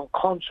spots on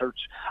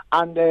concerts,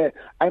 and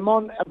I'm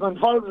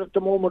involved at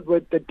the moment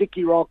with the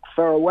Dickie Rock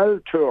Farewell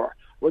Tour.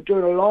 We're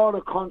doing a lot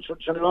of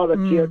concerts and a lot of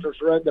theatres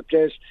around the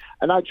place.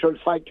 In actual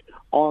fact,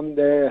 on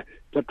the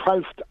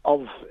 12th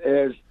of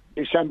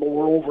December,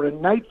 we're over in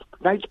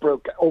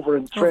Knightsbrook, over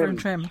in Trim.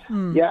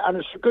 Yeah, and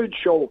it's a good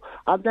show.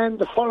 And then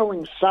the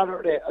following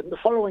Saturday,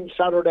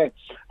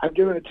 I'm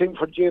doing a thing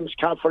for James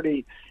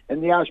Cafferty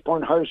in the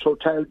Ashbourne House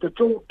Hotel, the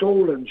Joe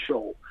Dolan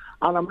show.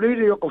 And I'm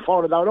really looking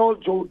forward to that. All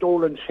Joe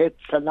Dolan's hits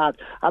and that.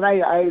 And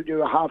I'll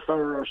do a half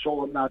hour or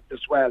so on that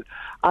as well.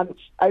 And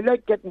I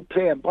like getting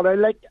playing, but I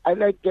like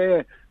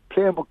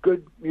playing with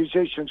good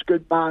musicians,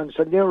 good bands,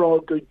 and they're all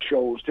good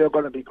shows. They're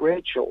going to be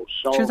great shows.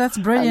 So, sure, that's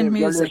brilliant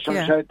music.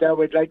 Out there,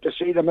 we'd like to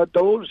see them at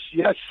those.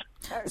 Yes.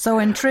 So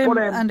in Trim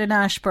and in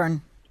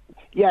Ashbourne.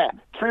 Yeah,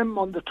 Trim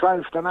on the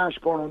 12th and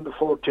Ashbourne on the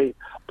 14th.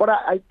 But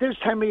this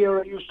time of year,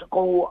 I used to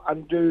go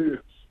and do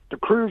the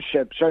cruise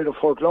ships out of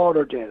Fort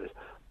Lauderdale.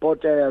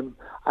 But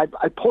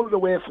I pulled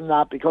away from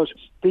that because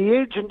the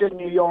agent in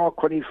New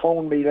York, when he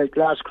phoned me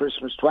last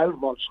Christmas, 12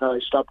 months now, I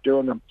stopped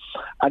doing them.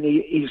 And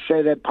he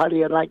said,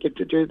 Paddy, I'd like you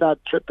to do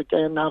that trip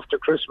again after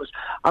Christmas.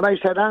 And I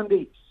said,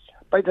 Andy,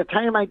 by the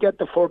time I get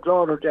to Fort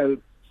Lauderdale,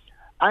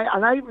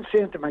 I'm even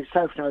saying to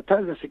myself, now I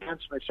tell this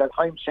against myself,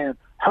 I'm saying,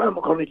 how am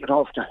I going to get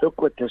off the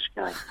hook with this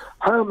guy?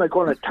 How am I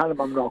going to tell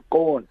him I'm not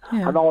going?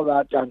 Yeah. And all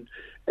that. And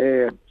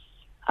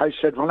I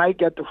said, when I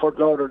get to Fort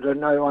Lauderdale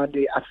now,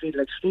 Andy, I feel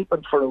like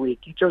sleeping for a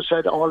week. He just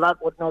said, oh,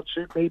 that would not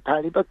suit me,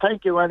 Paddy, but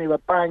thank you anyway.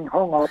 Bang,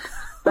 hung up.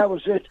 That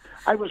was it.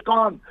 I was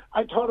gone.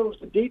 I thought it was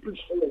the Beatles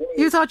for the way.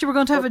 You thought you were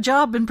going to have a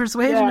job in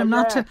persuading him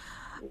not to...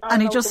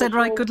 And he just said,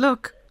 right, good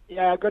luck.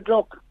 Yeah, good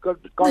luck.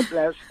 God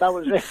bless. That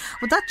was it.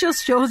 But that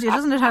just shows you,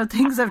 doesn't it, how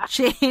things have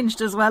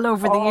changed as well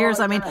over the years.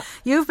 I mean,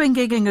 you've been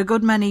gigging a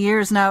good many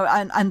years now,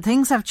 and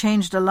things have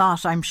changed a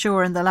lot, I'm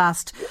sure, in the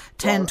last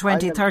 10,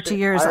 20, 30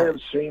 years. I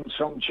have seen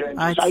some changes.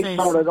 I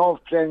started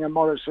off playing in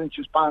Morris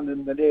Lynch's band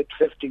in the late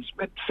 50s,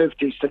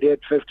 mid-50s to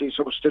late 50s,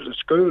 so I was still at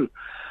school.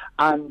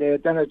 And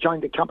then I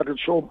joined the Capital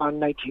Show Band in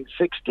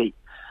 1960.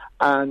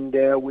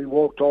 And we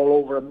walked all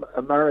over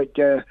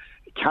America,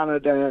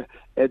 Canada,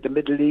 the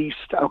Middle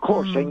East, of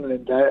course,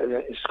 England,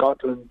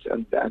 Scotland,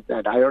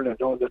 and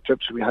Ireland, all the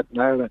trips we had in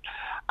Ireland.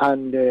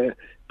 And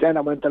then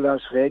I went to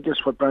Las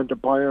Vegas with Brenda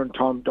Boyer and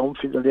Tom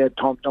Dunphy, the late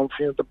Tom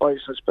Dunphy and the boys,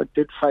 but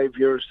did 5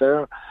 years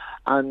there.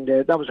 And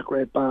that was a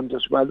great band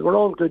as well. They were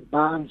all good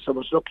bands. I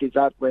was lucky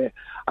that way.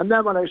 And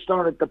then when I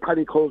started the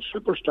Paddy Cole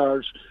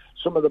Superstars,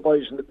 some of the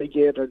boys in the Big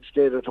Eight had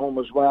stayed at home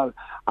as well.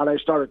 And I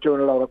started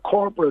doing a lot of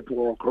corporate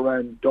work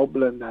around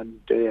Dublin and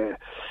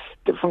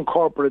different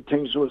corporate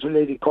things. There was a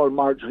lady called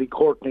Marjorie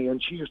Courtney,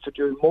 and she used to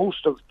do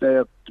most of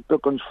the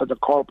bookings for the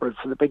corporate,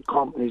 for the big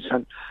companies,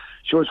 and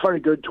she was very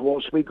good to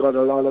us. We got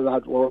a lot of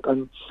that work.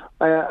 And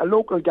a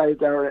local guy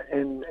there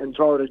in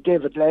Drogheda,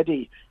 David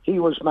Leddy, he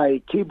was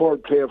my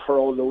keyboard player for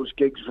all those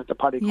gigs with the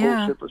Paddy Cole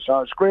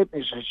Superstars. Great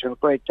musician,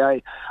 great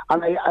guy.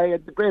 And I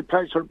had the great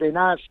pleasure of being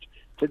asked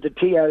to the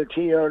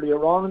TLT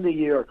earlier on in the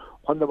year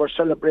when they were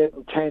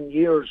celebrating 10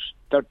 years,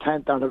 their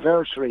 10th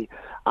anniversary,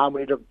 and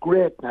we had a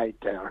great night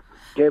there.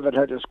 David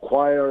had his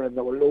choir, and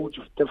there were loads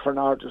of different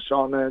artists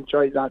on. I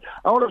enjoyed that.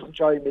 I always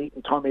enjoy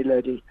meeting Tommy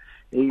Leddy.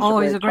 He's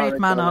a great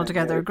man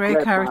altogether, a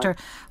great character.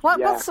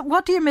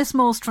 What do you miss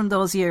most from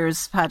those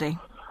years, Paddy?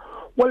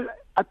 Well,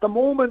 at the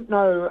moment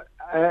now,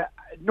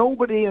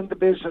 nobody in the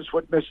business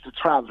would miss the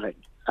travelling,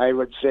 I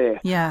would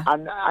say. Yeah.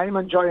 And I'm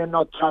enjoying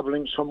not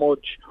travelling so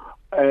much,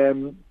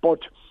 but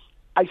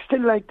I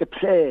still like to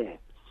play,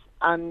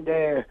 and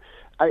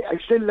I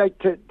still like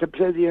to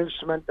play the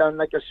instrument, and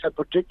like I said,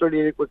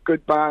 particularly with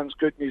good bands,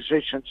 good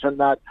musicians and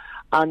that.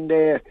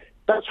 And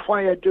that's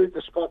why I do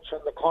the spots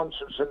and the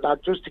concerts and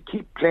that, just to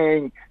keep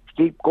playing, to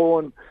keep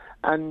going.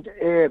 And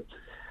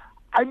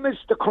I miss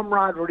the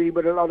camaraderie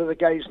with a lot of the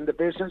guys in the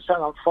business,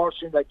 and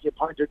unfortunately, like you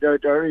pointed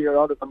out earlier, a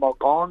lot of them are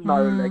gone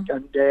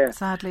now.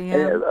 Sadly,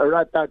 yeah. Are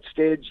at that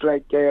stage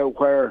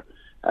where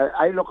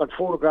I look at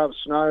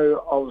photographs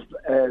now of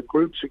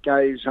groups of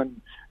guys,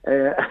 and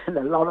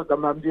a lot of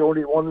them, I'm the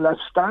only one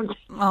left standing.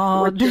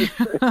 Oh,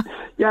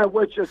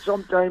 which is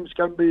sometimes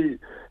can be.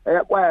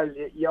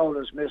 You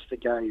always miss the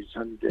guys,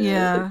 and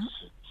I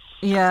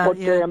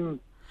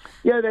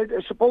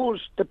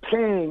suppose the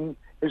playing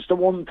is the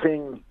one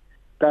thing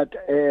that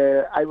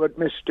I would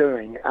miss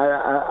doing.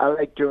 I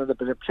like doing a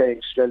bit of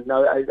playing still.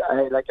 Now, I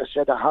like I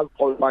said, I have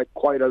pulled back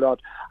quite a lot.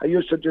 I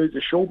used to do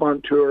the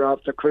Showman tour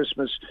after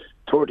Christmas,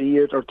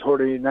 38 or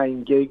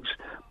 39 gigs,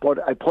 but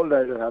I pulled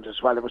out of that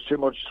as well. It was too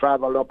much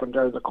travel up and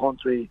down the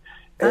country.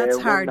 That's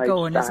hard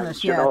going, isn't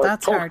it? Yeah,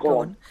 that's hard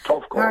going.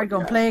 Tough going. Hard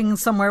going. Playing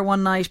somewhere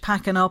one night,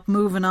 packing up,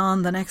 moving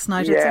on the next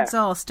night. It's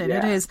exhausting. Yeah.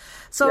 It is.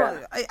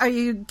 So, are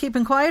you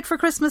keeping quiet for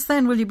Christmas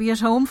then? Will you be at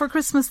home for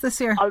Christmas this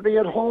year? I'll be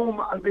at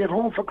home.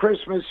 For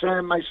Christmas.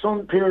 My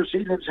son Piers,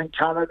 he lives in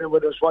Canada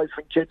with his wife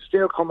and kids.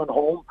 They're coming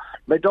home.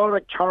 My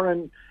daughter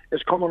Karen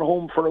is coming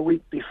home for a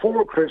week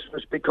before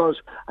Christmas because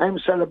I'm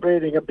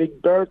celebrating a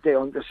big birthday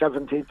on the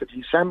 17th of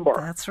December.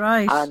 That's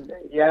right. And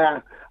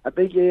a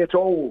big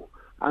 8-0.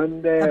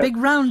 And a big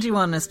roundy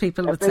one, as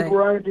people would say. A big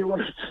roundy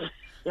one,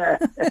 yeah.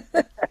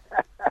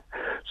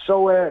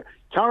 So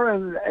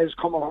Karen is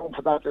coming home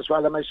for that as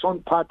well. And my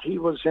son Pat, he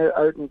was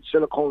out in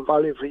Silicon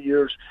Valley for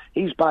years.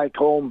 He's back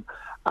home,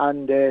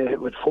 and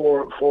with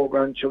four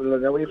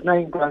grandchildren. Now we have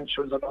 9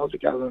 grandchildren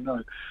altogether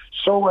now.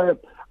 So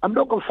I'm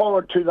looking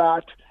forward to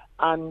that.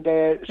 And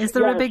is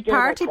there a big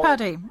party,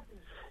 Paddy?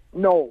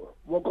 No,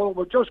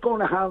 we're just going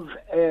to have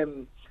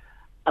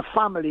a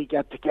family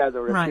get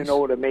together, if you know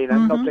what I mean,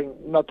 and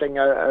nothing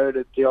out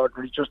of the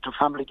ordinary, just a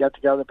family get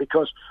together,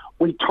 because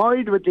we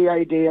toyed with the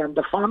idea, and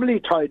the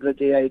family toyed with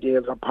the idea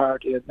of a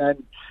party, and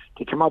then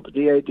they come up with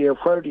the idea of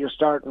where do you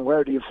start and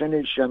where do you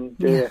finish, and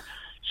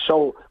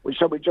so we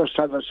said we just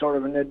have a sort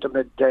of an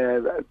intimate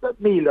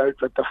meal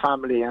out with the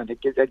family, and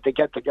they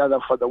get together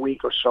for the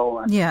week or so,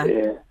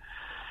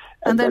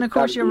 and then, of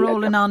course, you're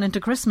rolling on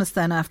into Christmas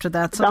then after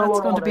that, so that's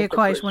going to be a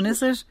quiet one,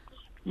 is it?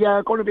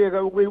 Yeah, going to be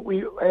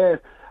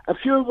a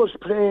few of us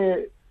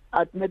play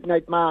at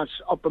midnight mass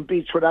up on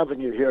Beechwood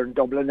Avenue here in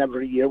Dublin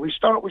every year. We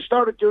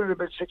started doing it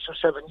about 6 or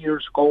 7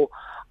 years ago,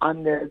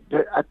 and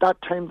at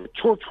that time the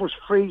church was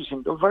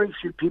freezing. There were very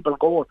few people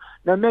going.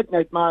 Now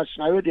midnight mass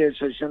nowadays,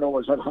 as you know,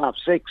 is at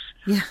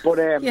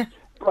 6:30. Yeah.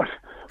 But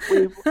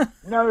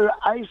now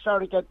I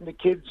started getting the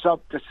kids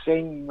up to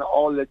sing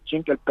all the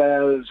Jingle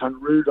Bells and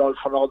Rudolph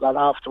and all that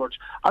afterwards.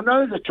 And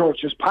now the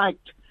church is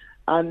packed,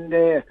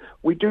 and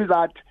we do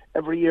that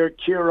every year.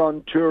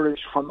 Kieran Tourish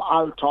from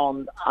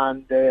Alton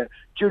and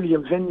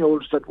Julian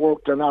Vignoles that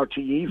worked on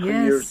RTE for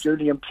years.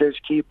 Julian plays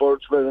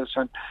keyboards with us,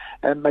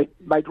 and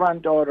my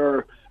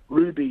granddaughter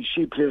Ruby,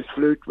 she plays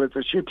flute with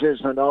us. She plays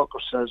in an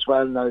orchestra as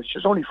well now.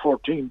 She's only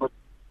 14, but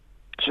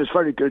she's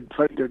very good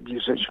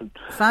musician.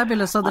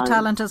 Fabulous. So the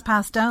talent has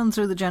passed down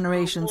through the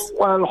generations.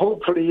 Well,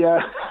 hopefully,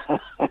 yeah.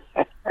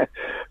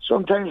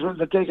 Sometimes when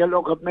they take a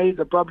look at me,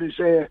 they probably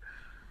say,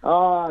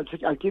 I'll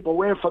keep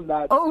away from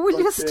that. Oh, will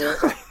you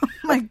stop?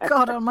 My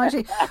God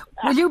almighty.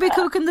 Will you be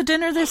cooking the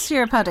dinner this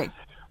year, Paddy?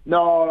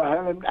 No,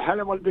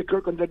 Helen will be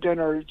cooking the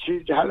dinner.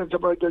 Helen's a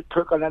very good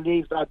cook, and I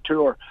leave that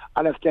to her.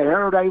 And if they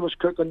heard I was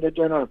cooking the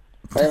dinner,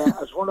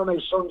 as one of my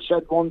sons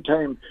said one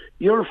time,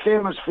 you're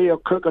famous for your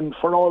cooking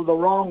for all the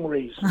wrong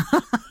reasons.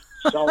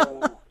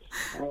 So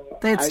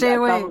they'd stay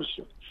away.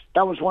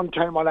 That was one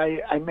time when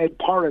I made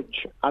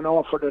porridge and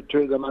offered it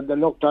to them, and they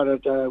looked at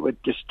it with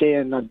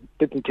disdain and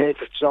didn't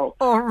take it. So,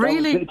 oh,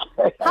 really?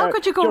 How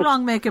could you go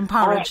wrong making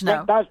porridge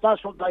now?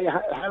 That's what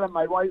Helen,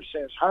 my wife,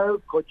 says. How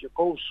could you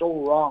go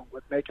so wrong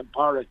with making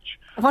porridge?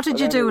 What did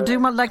you do? Do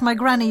like my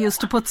granny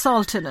used to put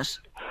salt in it?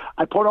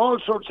 I put all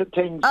sorts of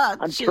things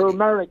and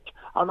turmeric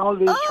and all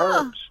these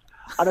herbs.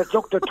 and it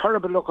looked a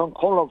terrible looking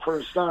colour for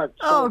a start.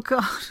 So Oh,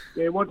 God.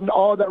 they wouldn't.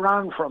 They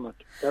ran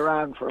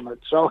from it.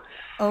 So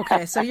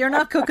Okay, so you're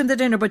not cooking the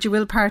dinner, but you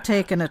will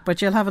partake in it.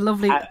 But you'll have a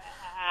lovely...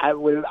 I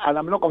will, and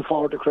I'm looking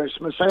forward to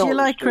Christmas. Do you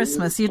like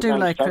Christmas? You do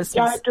like Christmas?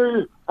 Yeah,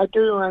 I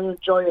do. I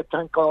enjoy it,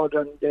 thank God.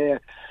 And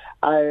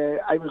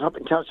I was up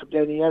in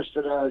Castleblaney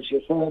yesterday, as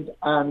you said,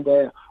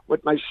 and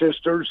with my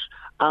sisters,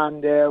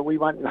 and we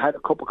went and had a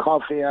cup of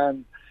coffee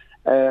and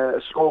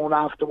scone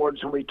afterwards,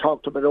 and we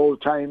talked about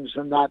old times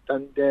and that.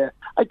 And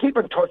I keep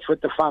in touch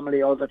with the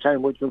family all the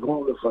time, which is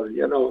wonderful,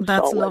 you know.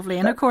 That's lovely.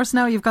 And of course,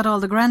 now you've got all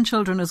the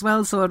grandchildren as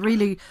well, so it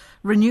really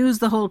renews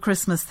the whole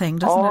Christmas thing,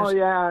 doesn't it? Oh,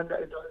 yeah. And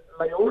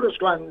my oldest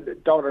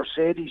granddaughter,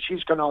 Sadie,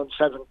 she's gone on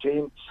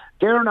 17.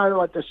 They're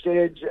now at the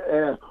stage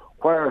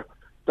where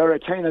they're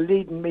kind of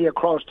leading me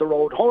across the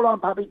road. Hold on,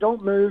 Pappy,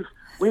 don't move.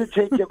 We'll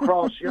take you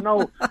across, you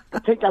know.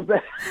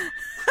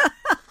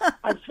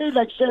 I feel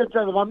like saying to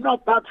them, I'm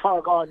not that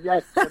far gone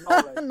yet. You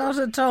know, Not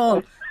at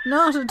all.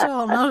 Not at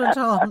all. Not at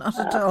all. Not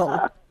at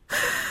all.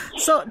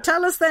 So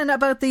tell us then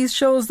about these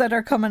shows that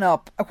are coming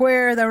up,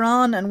 where they're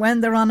on and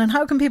when they're on, and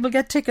how can people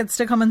get tickets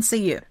to come and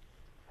see you?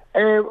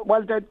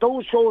 Well,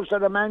 those shows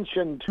that I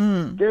mentioned,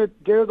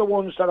 they're the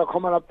ones that are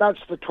coming up. That's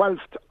the 12th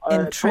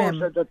in Trim.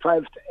 The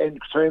 12th in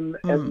Trim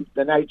in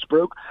the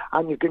Knightsbrook,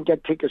 and you can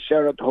get tickets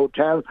there at the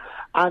hotel.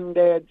 And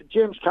the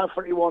James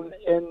Cafferty one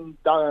in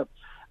the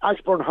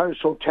Ashbourne House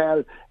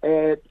Hotel,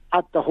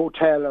 at the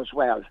hotel as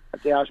well,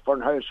 at the Ashbourne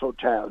House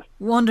Hotel.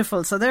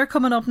 Wonderful. So they're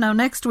coming up now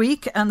next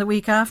week and the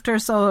week after.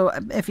 So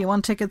if you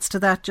want tickets to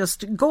that,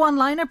 just go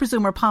online, I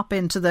presume, or pop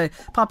into the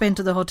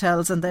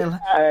hotels, and they'll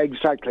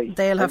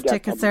have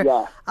tickets there.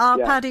 Yeah.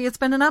 Paddy, it's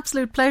been an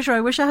absolute pleasure.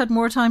 I wish I had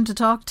more time to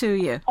talk to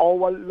you. Oh,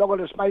 well, look,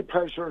 it's my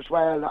pleasure as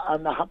well,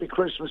 and a happy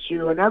Christmas to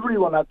you and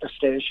everyone at the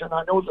station.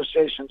 I know the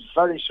station's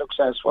very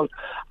successful,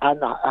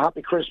 and a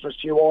happy Christmas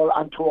to you all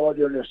and to all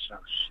your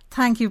listeners.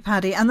 Thank you,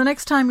 Paddy. And the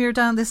next time you're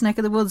down this neck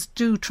of the woods,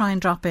 do try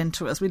and drop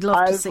into us. We'd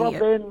love to see you. I'll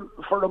drop in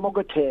for a mug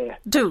of tea.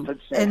 Do,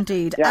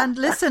 indeed. Yeah. And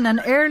listen, an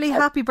early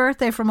happy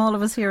birthday from all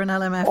of us here in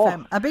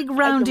LMFM. A big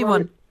roundy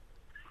one.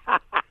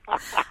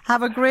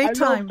 Have a great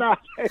time. Love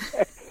that.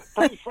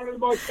 Thanks very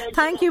much.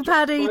 Thank you,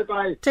 Paddy.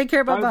 Bye-bye. Take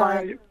care.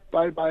 Bye-bye.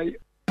 Bye-bye.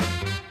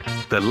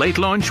 The Late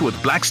Lunch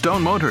with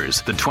Blackstone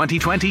Motors. The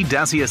 2020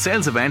 Dacia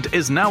sales event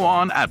is now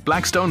on at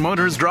Blackstone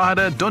Motors,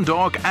 Drogheda,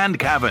 Dundalk and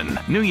Cavan.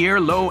 New Year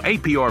low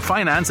APR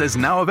finance is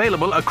now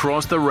available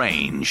across the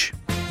range.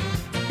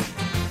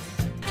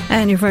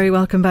 And you're very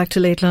welcome back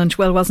to Late Lunch.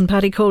 Well, wasn't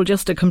Paddy Cole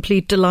just a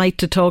complete delight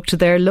to talk to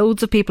there?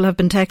 Loads of people have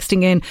been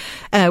texting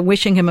in,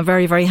 wishing him a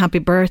very, very happy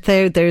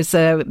birthday. There's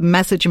a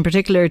message in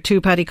particular to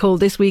Paddy Cole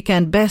this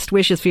weekend. Best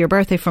wishes for your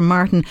birthday from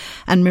Martin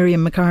and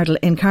Miriam McCardle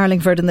in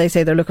Carlingford. And they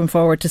say they're looking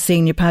forward to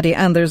seeing you, Paddy.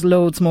 And there's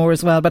loads more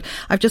as well. But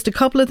I've just a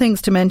couple of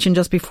things to mention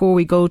just before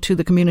we go to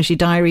the community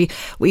diary.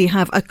 We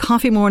have a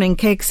coffee morning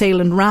cake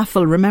sale and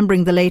raffle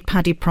remembering the late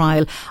Paddy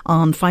Pryle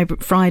on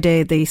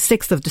Friday, the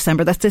 6th of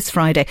December. That's this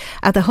Friday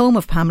at the home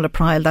of Pamela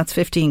Pryle. That's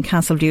 15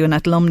 Castleview and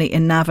at Lumley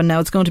in Navan.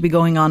 Now it's going to be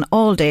going on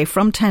all day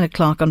from 10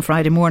 o'clock on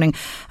Friday morning,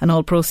 and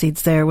all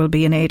proceeds there will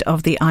be in aid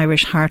of the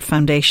Irish Heart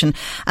Foundation.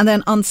 And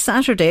then on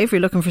Saturday, if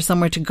you're looking for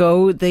somewhere to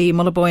go, the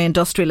Mullaboy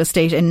Industrial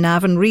Estate in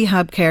Navan,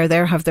 Rehab Care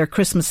there have their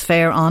Christmas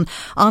fair on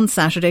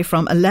Saturday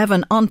from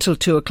 11 until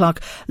 2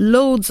 o'clock.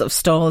 Loads of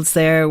stalls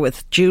there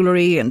with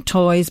jewellery and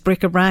toys,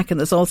 bric-a-brac,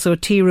 and there's also a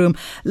tea room.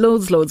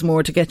 Loads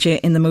more to get you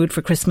in the mood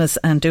for Christmas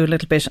and do a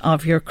little bit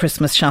of your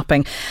Christmas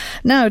shopping.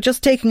 Now,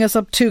 just taking us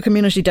up to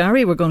Community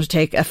Diary, we're going to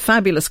take a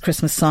fabulous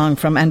Christmas song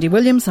from Andy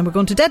Williams, and we're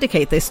going to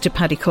dedicate this to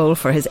Paddy Cole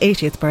for his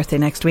 80th birthday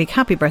next week.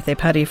 Happy birthday,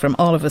 Paddy, from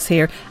all of us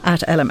here at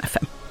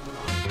LMFM.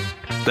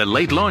 The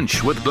Late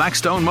Lunch with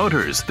Blackstone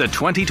Motors. The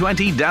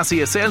 2020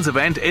 Dacia sales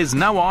event is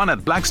now on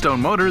at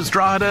Blackstone Motors,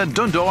 Drogheda,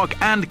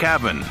 Dundalk and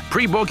Cavan.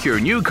 Pre-book your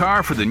new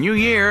car for the new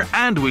year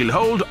and we'll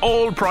hold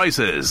all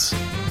prices.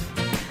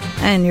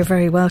 And you're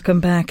very welcome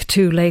back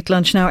to Late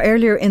Lunch. Now,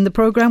 earlier in the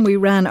programme, we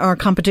ran our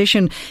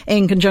competition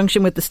in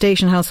conjunction with the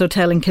Station House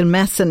Hotel in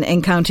Kilmessan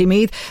in County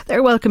Meath.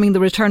 They're welcoming the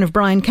return of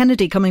Brian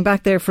Kennedy, coming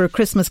back there for a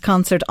Christmas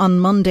concert on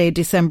Monday,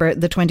 December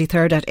the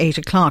 23rd at 8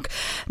 o'clock.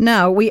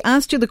 Now, we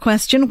asked you the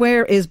question,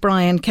 where is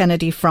Brian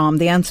Kennedy from?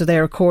 The answer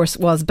there, of course,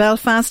 was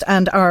Belfast.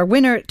 And our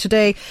winner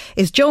today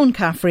is Joan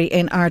Caffrey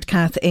in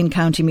Ardcath in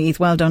County Meath.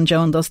 Well done,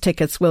 Joan. Those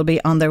tickets will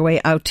be on their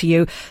way out to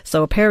you.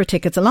 So a pair of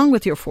tickets along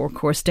with your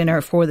 4-course dinner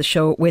for the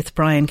show with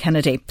Brian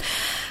Kennedy.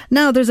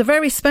 Now, there's a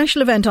very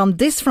special event on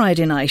this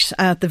Friday night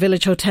at the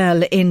Village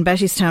Hotel in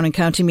Bettystown in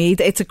County Meath.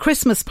 It's a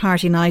Christmas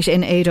party night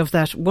in aid of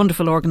that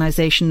wonderful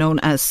organisation known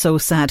as So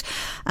Sad.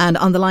 And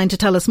on the line to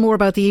tell us more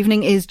about the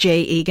evening is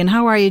Jay Egan.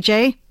 How are you,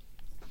 Jay?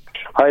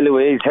 Hi,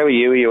 Louise. How are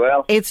you? Are you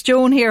well? It's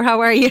Joan here. How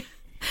are you?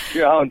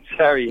 Joan,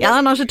 sorry. Yeah,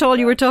 not at all.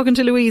 You were talking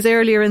to Louise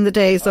earlier in the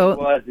day. So I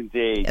was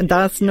indeed. And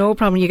that's no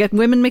problem. You get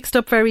women mixed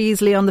up very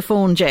easily on the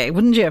phone, Jay,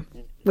 wouldn't you?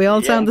 We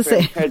all sound the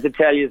same. Hard to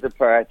tell you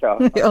apart.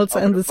 We all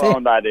sound the same.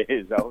 Phone, that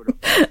is,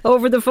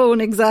 over the phone,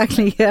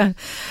 exactly, yeah.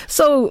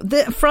 So,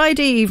 the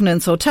Friday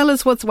evening, so tell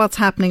us what's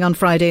happening on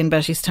Friday in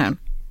Bettystown.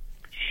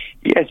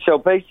 Yeah, so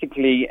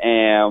basically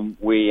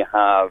we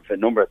have a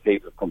number of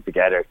people come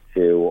together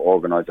to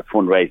organise a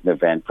fundraising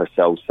event for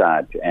So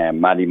Sad.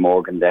 Maddie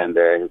Morgan down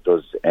there, who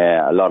does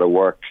a lot of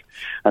work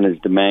and is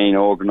the main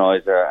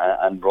organiser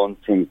and runs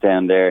things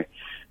down there.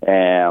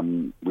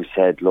 We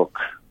said, look,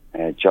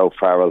 Joe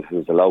Farrell,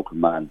 who's a local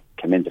man,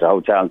 came into the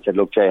hotel and said,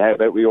 look, Jay, how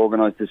about we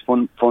organise this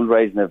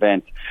fundraising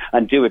event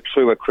and do it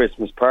through a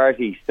Christmas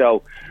party?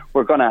 So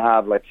we're going to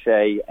have, let's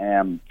say,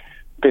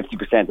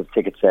 50% of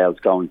ticket sales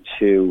going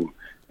to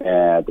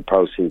the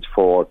proceeds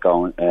for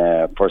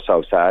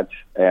So Sad.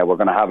 We're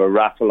going to have a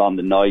raffle on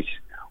the night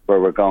where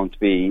we're going to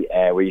be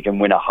where you can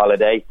win a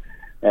holiday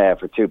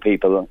for two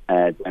people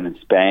down in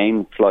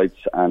Spain, flights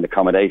and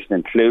accommodation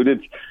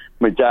included.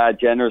 My dad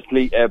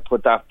generously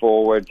put that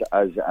forward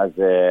as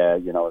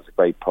a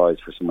great prize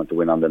for someone to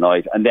win on the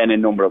night, and then a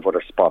number of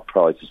other spot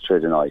prizes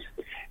through the night.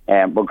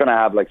 We're going to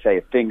have, like say,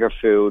 a finger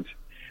food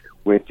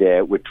with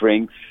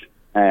drinks.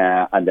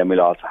 And then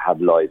we'll also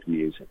have live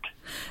music.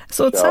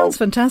 So it sounds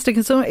fantastic.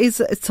 And so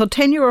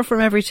 €10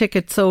 from every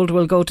ticket sold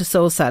will go to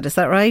So Sad. Is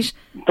that right?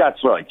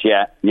 That's right.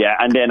 Yeah.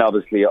 And then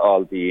obviously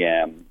all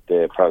the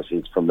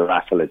proceeds from the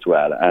raffle as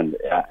well. And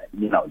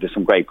there's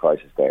some great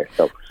prizes there.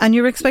 So. And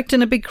you're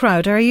expecting a big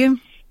crowd, are you?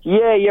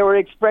 Yeah. We're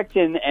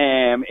expecting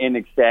in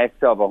excess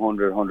of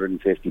 100,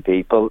 150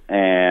 people.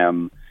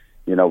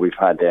 We've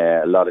had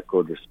a lot of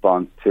good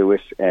response to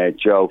it.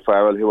 Joe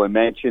Farrell, who I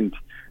mentioned,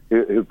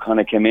 who kind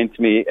of came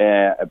into me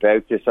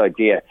about this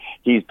idea.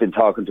 He's been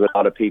talking to a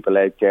lot of people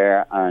out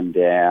there and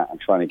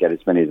trying to get as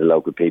many of the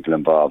local people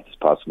involved as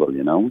possible,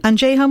 And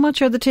Jay, how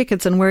much are the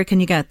tickets and where can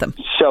you get them?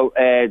 So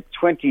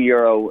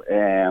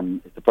 €20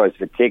 is the price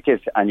of a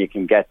ticket, and you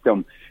can get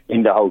them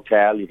in the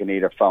hotel. You can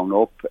either phone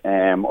up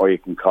or you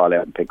can call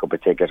out and pick up a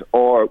ticket.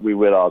 Or we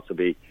will also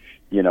be,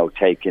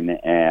 taking...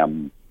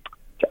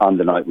 on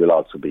the night we'll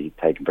also be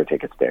taking for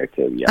tickets there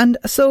too, yeah. And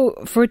so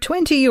for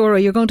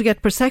 €20 you're going to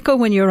get Prosecco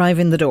when you arrive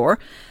in the door.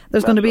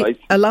 There's going to be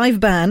a live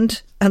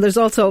band, and there's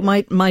also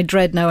my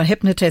dread now, a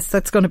hypnotist.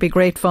 That's going to be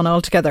great fun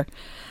altogether.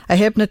 A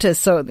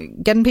hypnotist, so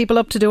getting people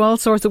up to do all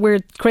sorts of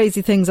weird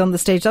crazy things on the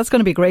stage, that's going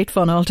to be great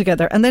fun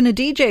altogether. And then a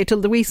DJ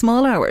till the wee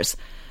small hours.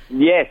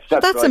 Yes,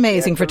 that's right.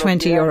 amazing for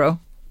 €20.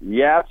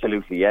 Yeah,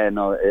 absolutely. Yeah,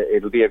 no,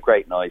 it'll be a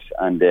great night,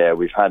 and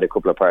we've had a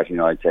couple of party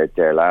nights out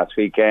there last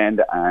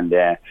weekend, and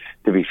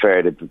to be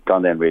fair, they've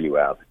gone down really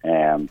well.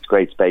 It's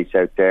great space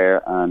out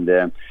there, and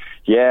as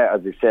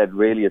I said,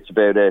 really, it's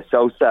about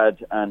So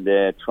Sad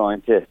and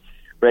trying to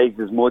raise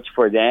as much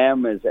for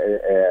them as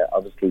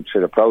obviously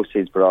through the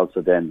proceeds, but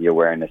also then the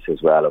awareness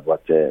as well of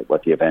what the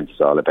event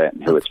is all about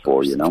and who it's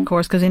for, Of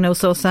course, because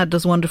So Sad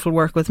does wonderful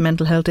work with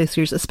mental health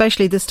issues,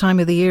 especially this time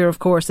of the year. Of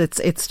course,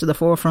 it's to the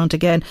forefront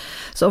again.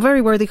 So a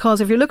very worthy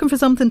cause. If you're looking for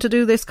something to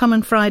do this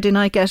coming Friday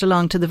night, get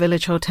along to the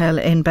Village Hotel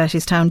in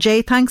Bettystown.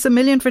 Jay, thanks a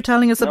million for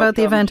telling us about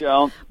the event.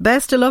 John.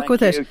 Best of luck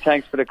with it.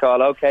 Thanks for the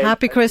call. Okay.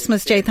 Happy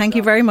Christmas, Jay. Thank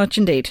you very much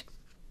indeed.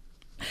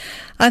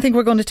 I think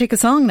we're going to take a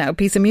song now, a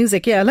piece of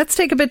music. Yeah, let's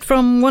take a bit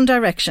from One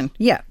Direction.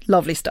 Yeah,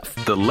 lovely stuff.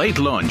 The Late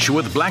Lunch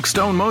with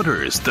Blackstone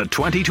Motors. The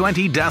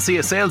 2020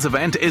 Dacia sales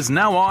event is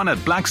now on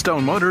at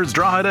Blackstone Motors,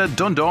 Drogheda,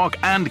 Dundalk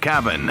and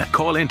Cavan.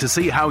 Call in to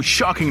see how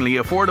shockingly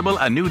affordable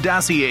a new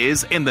Dacia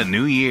is in the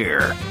new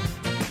year.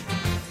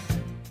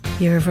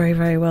 You're very,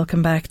 very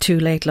welcome back to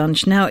Late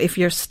Lunch. Now, if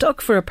you're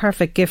stuck for a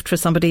perfect gift for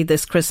somebody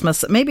this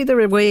Christmas, maybe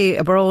they're away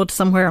abroad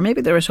somewhere, or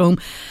maybe they're at home,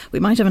 we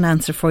might have an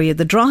answer for you.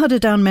 The Drogheda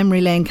Down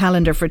Memory Lane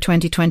calendar for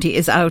 2020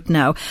 is out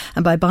now,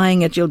 and by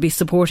buying it, you'll be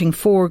supporting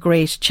 4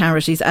 great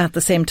charities at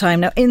the same time.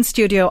 Now, in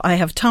studio, I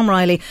have Tom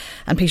Riley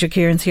and Peter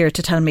Kieran's here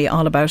to tell me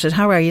all about it.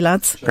 How are you,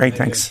 lads? Great,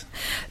 thanks.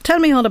 Tell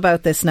me all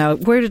about this now.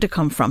 Where did it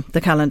come from,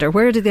 the calendar?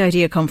 Where did the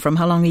idea come from?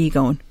 How long are you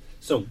going?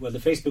 So, the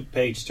Facebook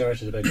page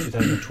started about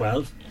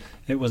 2012.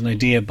 It was an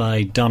idea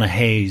by Donna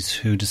Hayes,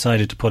 who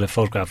decided to put a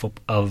photograph up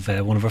of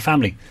one of her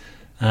family.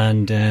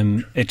 And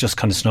it just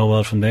kind of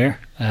snowballed from there.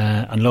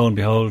 And lo and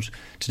behold,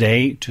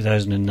 today,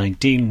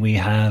 2019, we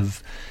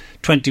have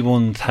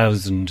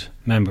 21,000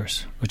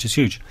 members, which is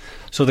huge.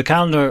 So the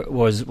calendar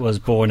was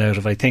born out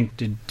of, I think,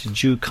 did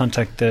you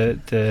contact the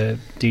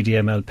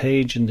DDML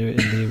page in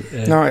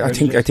the No, I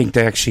think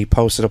they actually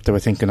posted up they were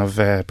thinking of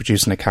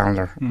producing a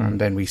calendar,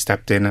 and then we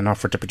stepped in and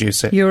offered to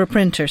produce it. Euro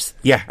printers?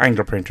 Yeah,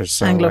 Anglo printers.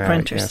 So, Anglo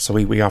printers. Yeah, so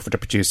we offered to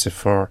produce it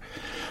for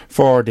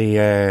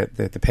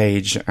the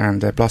page,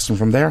 and blossomed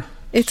from there.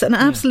 It's an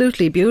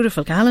absolutely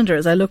beautiful calendar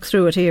as I look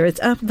through it here. It's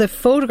the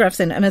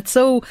photographs in it, and it's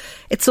so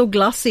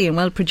glossy and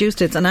well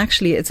produced. It's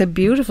a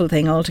beautiful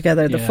thing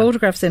altogether. The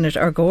photographs in it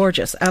are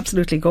gorgeous,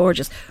 absolutely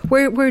gorgeous.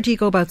 Where do you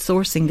go about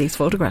sourcing these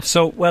photographs?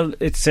 So,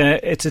 it's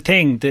a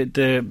thing.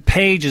 The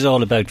page is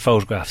all about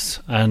photographs,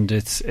 and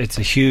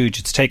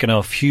it's taken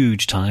off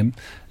huge time.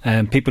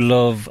 People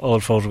love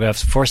old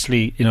photographs.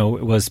 Firstly, it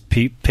was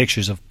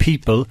pictures of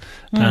people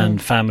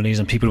and families,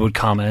 and people would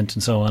comment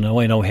and so on. Oh,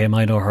 I know him,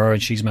 I know her,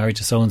 and she's married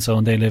to so-and-so,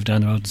 and they live down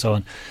the road and so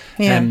on.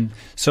 Yeah.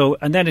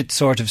 And then it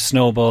sort of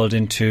snowballed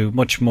into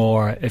much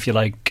more, if you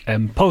like,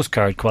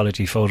 postcard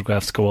quality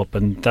photographs go up,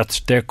 and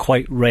they're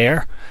quite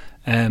rare.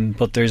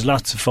 But there's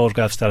lots of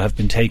photographs that have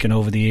been taken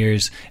over the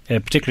years,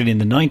 particularly in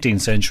the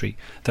 19th century,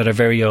 that are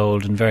very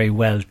old and very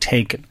well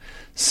taken.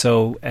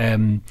 So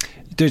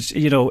there's,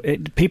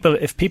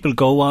 if people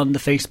go on the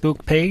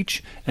Facebook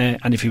page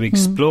and if you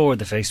explore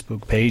the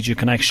Facebook page, you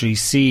can actually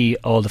see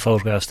all the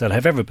photographs that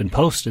have ever been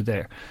posted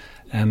there.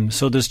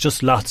 So there's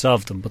just lots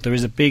of them, but there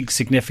is a big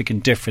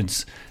significant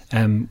difference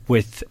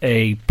with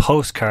a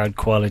postcard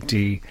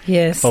quality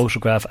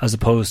photograph as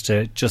opposed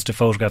to just a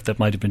photograph that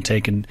might have been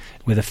taken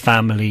with a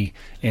family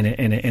in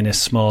a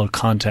small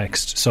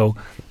context. So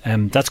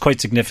that's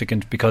quite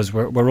significant because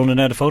we're running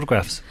out of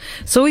photographs.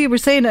 So you were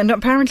saying, and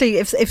apparently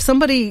if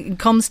somebody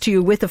comes to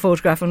you with a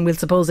photograph, and we'll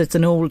suppose it's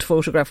an old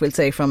photograph, we'll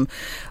say from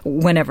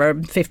whenever,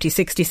 50,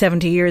 60,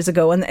 70 years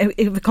ago, and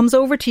if it comes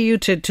over to you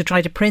to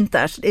try to print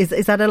that, is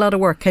that a lot of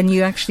work? Can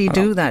you actually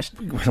do that?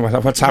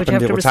 Well, what's happened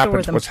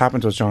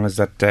to us, John, is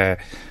that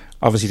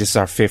obviously this is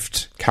our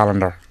 5th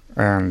calendar,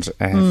 and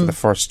for the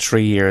first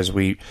 3 years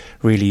we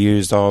really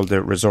used all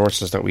the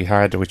resources that we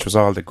had, which was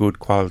all the good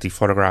quality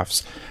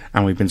photographs,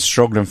 and we've been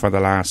struggling for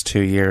the last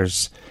 2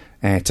 years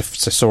to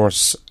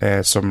source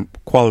some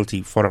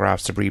quality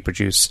photographs to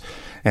reproduce.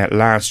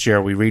 Last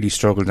year we really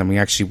struggled, and we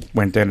actually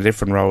went down a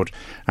different road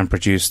and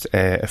produced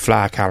a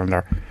flat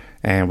calendar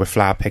with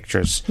flat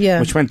pictures,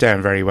 which went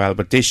down very well.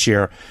 But this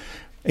year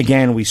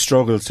again we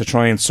struggled to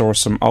try and source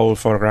some old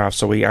photographs,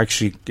 so we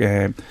actually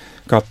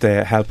got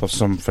the help of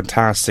some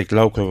fantastic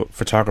local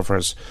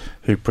photographers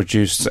who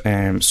produced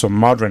some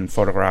modern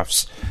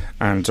photographs,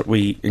 and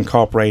we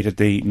incorporated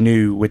the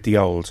new with the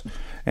old.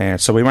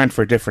 So we went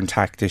for a different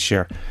tack this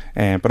year,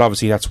 but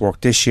obviously that's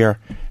worked this year.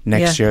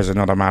 Next year is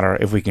another matter.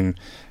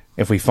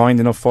 If we find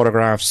enough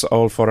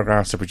old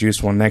photographs to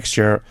produce one next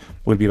year,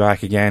 we'll be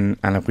back again,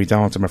 and if we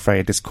don't, I'm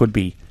afraid this could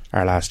be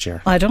our last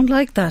year. I don't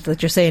like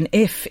that you're saying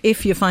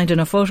if you find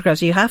enough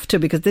photographs. You have to,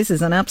 because this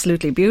is an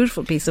absolutely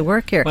beautiful piece of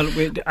work here. Well,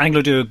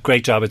 Anglo do a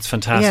great job. It's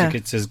fantastic.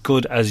 It's as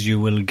good as you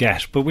will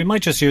get. But we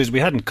might just we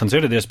hadn't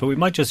considered this, but we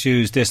might just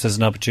use this as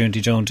an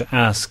opportunity, Joan, to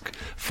ask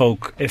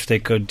folk if they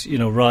could,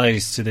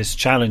 rise to this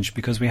challenge,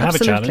 because we have a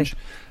challenge.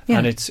 Yeah.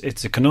 And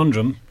it's a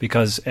conundrum,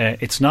 because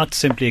it's not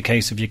simply a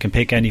case of you can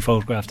pick any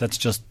photograph. That's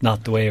just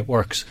not the way it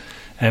works.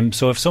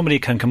 So if somebody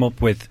can come up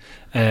with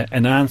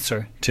an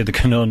answer to the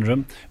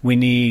conundrum, we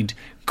need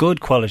good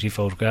quality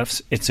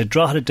photographs. It's a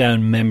jotted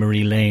down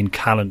memory lane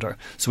calendar,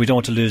 so we don't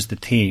want to lose the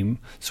theme.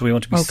 So we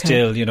want to be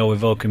still,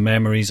 evoking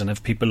memories, and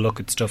have people look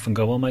at stuff and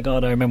go, oh my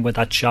God, I remember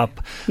that shop.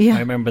 I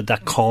remember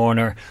that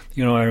corner.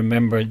 I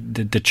remember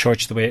the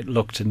church, the way it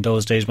looked in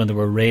those days when there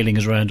were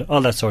railings around,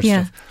 all that sort of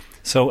stuff.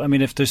 So, I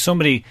mean, if there's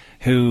somebody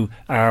who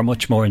are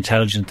much more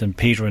intelligent than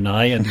Peter and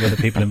I and the other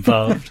people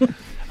involved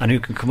and who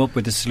can come up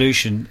with a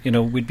solution,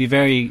 we'd be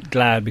very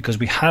glad, because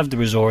we have the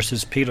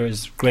resources. Peter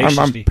is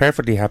graciously... I'm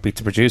perfectly happy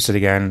to produce it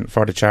again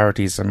for the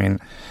charities. I mean,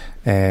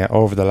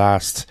 over the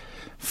last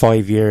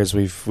 5 years,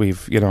 we've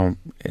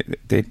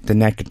the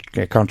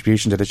net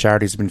contribution to the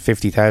charities has been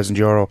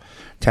 €50,000,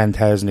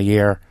 10,000 a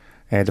year,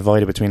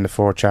 divided between the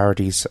 4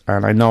 charities,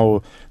 and I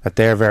know that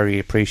they're very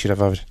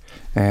appreciative of it.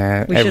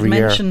 We should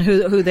mention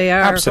who they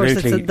are. Absolutely.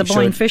 Of course, it's the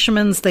Boyne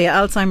Fishermen's, the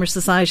Alzheimer's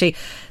Society,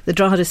 the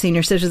Drogheda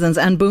Senior Citizens,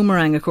 and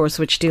Boomerang, of course,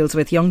 which deals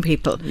with young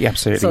people. Yeah,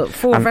 absolutely. So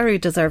 4 and very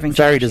deserving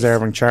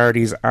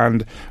charities,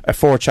 and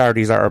 4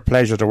 charities that are a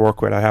pleasure to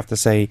work with, I have to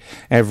say.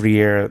 Every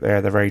year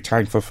they're very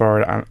thankful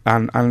for it,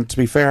 and to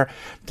be fair,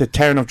 the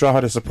town of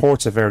Drogheda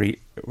supports it very,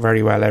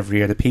 very well every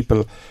year. The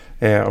people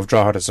of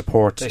Drogheda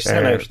support. They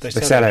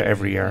sell out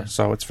every year,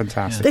 so it's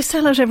fantastic. They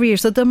sell out every year,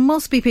 so there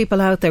must be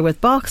people out there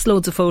with box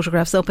loads of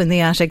photographs up in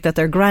the attic that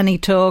their granny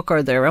took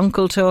or their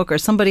uncle took, or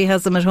somebody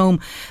has them at home.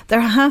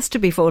 There has to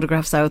be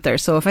photographs out there,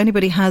 so if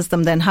anybody has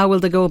them, then how will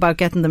they go about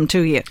getting them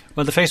to you?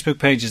 Well, the Facebook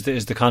page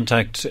is the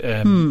contact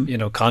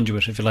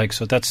conduit, if you like,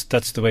 so that's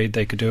the way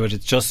they could do it.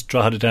 It's just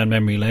Drogheda Down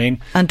Memory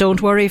Lane. And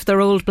don't worry if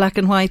they're old black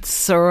and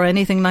whites or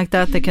anything like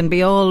that, they can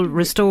be all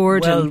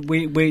restored. Well,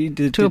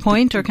 to a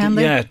point, or can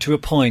they? Yeah, to a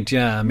point.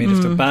 Yeah, I mean,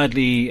 if they're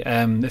badly,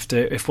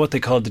 if what they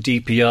call the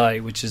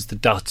DPI, which is the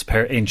dots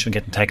per inch, I'm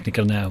getting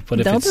technical now, but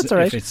if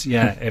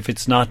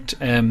it's not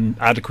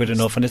adequate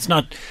enough, and it's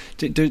not,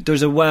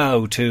 there's a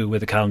wow too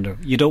with a calendar.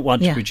 You don't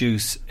want to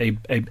produce a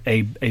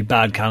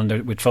bad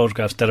calendar with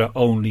photographs that are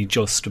only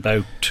just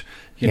about.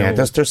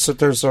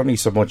 There's only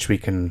so much we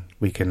can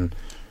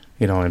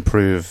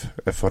improve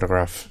a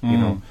photograph.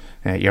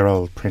 Your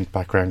old print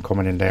background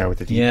coming in there with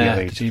the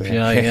DPI.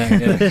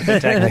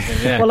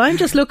 Well, I'm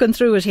just looking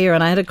through it here,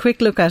 and I had a quick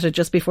look at it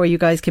just before you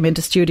guys came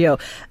into studio.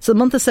 So the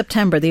month of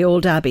September, the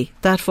Old Abbey,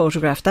 that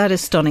photograph, that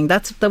is stunning.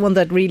 That's the one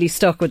that really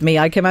stuck with me.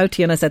 I came out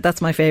to you and I said, that's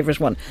my favourite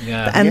one.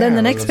 And then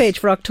the next page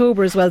for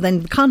October as well,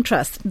 then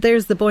contrast,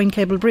 there's the Boyne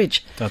Cable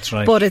Bridge. That's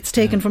right. But it's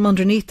taken from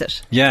underneath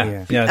it.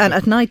 And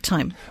at night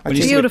time.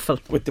 It's beautiful.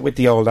 With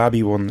the Old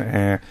Abbey one,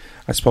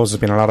 I suppose there's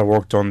been a lot of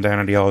work done down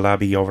at the Old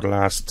Abbey over the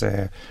last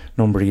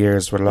number of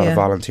years, with a lot of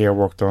volunteer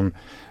work done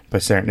by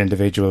certain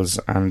individuals,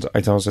 and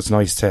I thought it's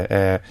nice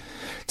to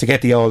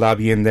get the Old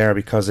Abbey in there,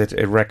 because it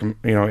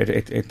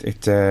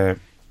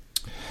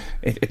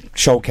it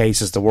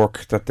showcases the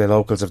work that the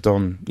locals have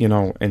done, you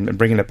know, in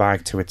bringing it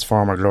back to its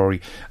former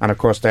glory. And of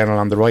course, then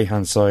on the right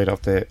hand side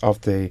of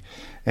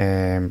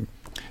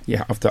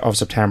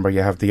September,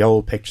 you have the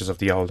old pictures of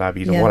the old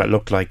Abbey, what it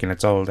looked like in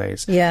its old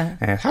days. Yeah,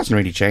 it hasn't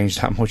really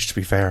changed that much, to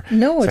be fair.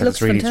 No, it looks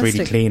fantastic. It's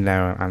really clean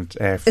now, and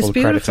full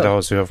credit to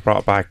those who have brought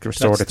it back,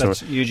 restored it to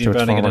Eugene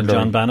Brannigan and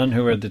John Bannon,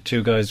 who are the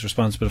two guys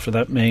responsible for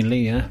that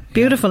mainly. Yeah,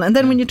 beautiful. And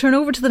then when you turn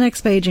over to the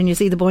next page and you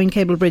see the Boyne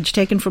Cable Bridge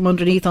taken from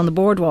underneath on the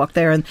boardwalk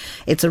there, and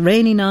it's a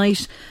rainy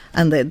night,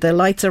 and the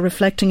lights are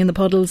reflecting in the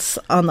puddles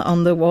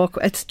on the walk.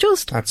 It's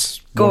just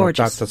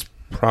gorgeous. That's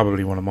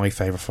probably one of my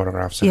favourite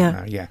photographs.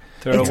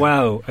 They're a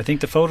wow. I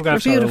think the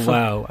photographs are a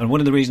wow, and one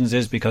of the reasons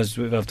is because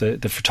of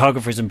the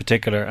photographers in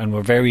particular, and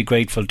we're very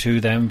grateful to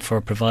them for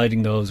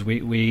providing those.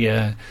 We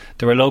there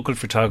are local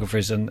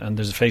photographers, and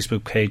there's a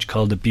Facebook page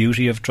called The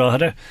Beauty of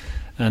Drogheda,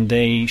 and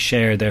they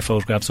share their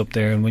photographs up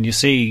there. And when you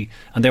see,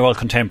 and they're all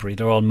contemporary,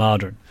 they're all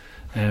modern.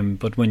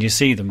 But when you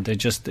see them,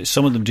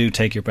 some of them do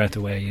take your breath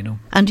away, you know.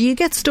 And do you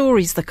get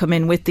stories that come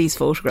in with these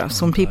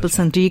photographs when people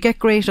send? Do you get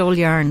great old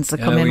yarns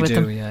that come in with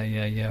them?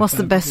 Yeah. What's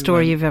the best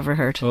story you've ever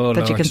heard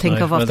that you can think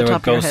of off the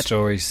top of your head? Ghost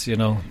stories, you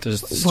know.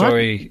 There's the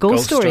story.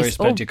 Ghost stories?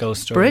 Plenty of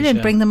ghost stories.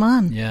 Brilliant, bring them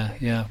on.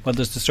 Yeah. Well,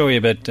 there's the story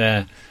about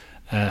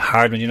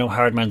Hardman, you know,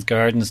 Hardman's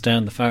Gardens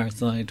down the far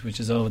side, which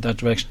is over that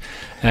direction.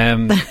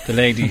 The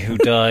lady who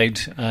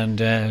died,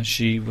 and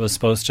she was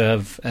supposed to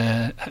have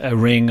a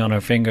ring on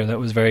her finger that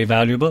was very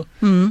valuable.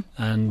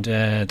 And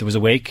there was a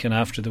wake, and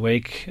after the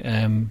wake,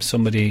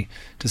 somebody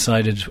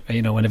decided,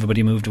 you know, when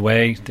everybody moved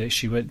away,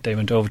 they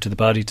went over to the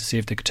body to see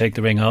if they could take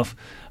the ring off,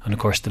 and of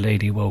course the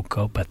lady woke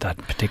up at that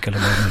particular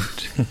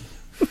moment.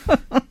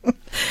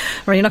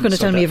 Well, you're not going to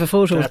tell me you have a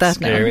photo of that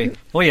scary. now.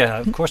 Oh yeah,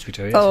 of course we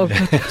do. Yes. Oh,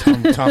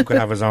 Tom could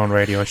have his own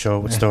radio show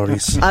with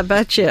stories. I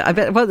bet.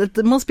 Well,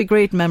 there must be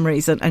great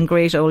memories and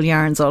great old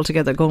yarns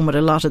altogether going with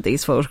a lot of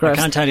these photographs.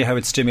 I can't tell you how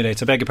it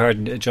stimulates. I beg your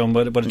pardon, Joan,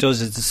 but what it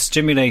does is it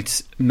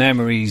stimulates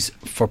memories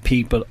for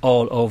people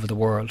all over the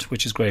world,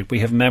 which is great. We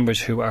have members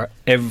who are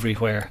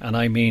everywhere, and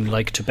I mean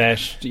like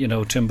Tibet, you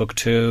know,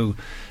 Timbuktu,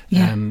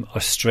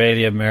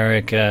 Australia,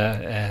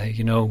 America,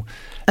 you know.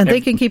 And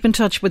they can keep in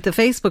touch with the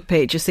Facebook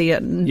page, you see,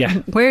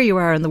 where you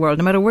are in the world,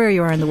 no matter where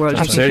you are in the world.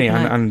 Absolutely,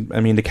 and I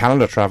mean, the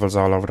calendar travels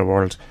all over the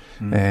world.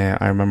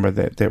 I remember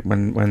that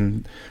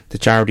when the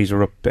charities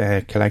were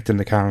up collecting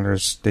the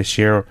calendars this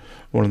year,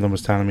 one of them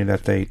was telling me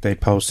that they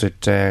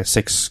posted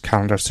 6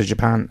 calendars to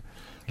Japan.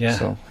 Yeah.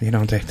 So, you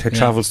know, they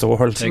travels the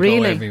world. They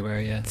really? go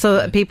everywhere, yeah.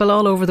 So people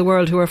all over the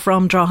world who are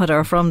from Drogheda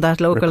or from that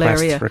local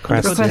area.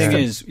 The thing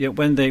is,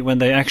 when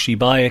they actually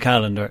buy a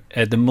calendar,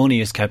 the money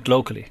is kept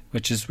locally,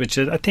 which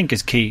I think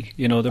is key.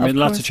 You know, there are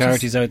lots of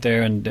charities out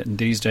there, and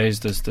these days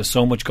there's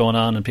so much going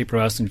on, and people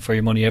are asking for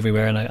your money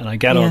everywhere, and I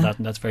get all that,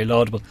 and that's very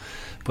laudable.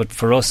 But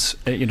for us,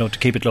 you know, to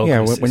keep it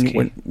local is key.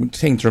 When the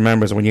thing to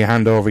remember is when you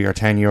hand over your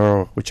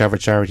 €10, whichever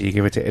charity you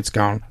give it to, it's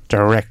gone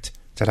direct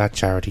to that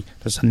charity.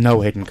 There's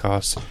no hidden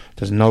costs.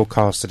 There's no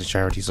cost to the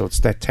charity, so it's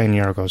that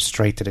 €10 goes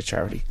straight to the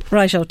charity.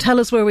 Righto, tell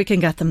us where we can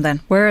get them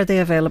then. Where are they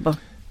available?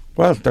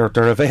 Well, they're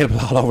available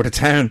all over the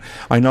town.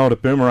 I know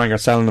that Boomerang are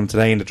selling them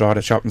today in the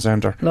Drogheda Shopping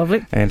Centre.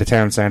 Lovely. In the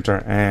town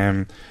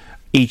centre.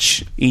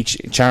 Each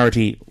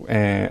charity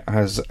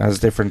has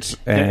different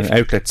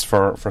outlets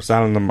for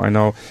selling them. I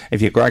know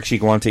if you actually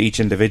go onto each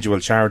individual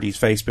charity's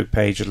Facebook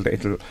page,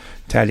 it'll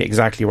tell you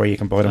exactly where you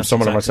can buy them.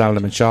 Some of them are selling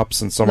them in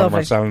shops, and some of them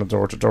are selling them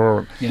door to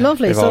door.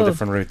 Lovely. They've all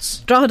different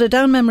routes. Drogheda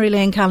Down Memory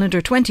Lane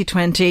Calendar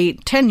 2020,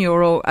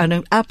 €10,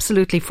 and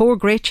absolutely 4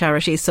 great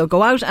charities. So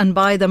go out and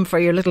buy them for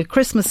your little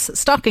Christmas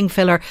stocking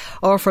filler,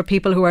 or for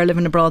people who are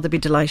living abroad. They'd be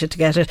delighted to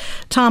get it.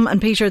 Tom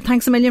and Peter,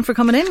 thanks a million for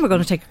coming in. We're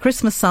going to take a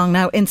Christmas song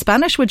now in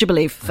Spanish, would you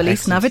believe?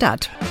 Feliz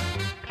Navidad.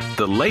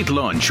 The Late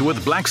Lunch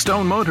with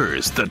Blackstone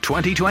Motors. The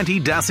 2020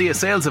 Dacia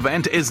sales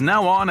event is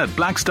now on at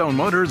Blackstone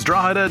Motors,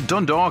 Drogheda,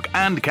 Dundalk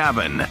and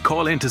Cavan.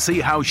 Call in to see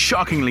how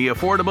shockingly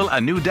affordable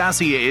a new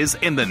Dacia is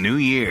in the new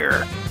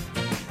year.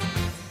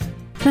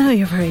 Now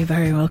you're very,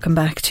 very welcome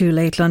back to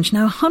Late Lunch.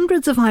 Now,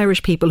 hundreds of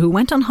Irish people who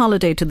went on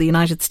holiday to the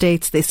United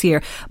States this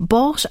year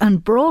bought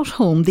and brought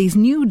home these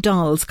new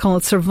dolls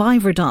called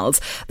Survivor dolls.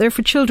 They're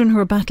for children who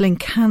are battling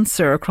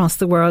cancer across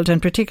the world,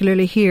 and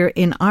particularly here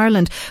in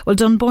Ireland. Well,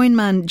 Dunboyne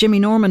man Jimmy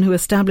Norman, who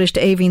established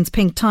Aveen's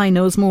Pink Tie,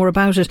 knows more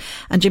about it,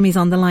 and Jimmy's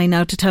on the line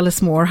now to tell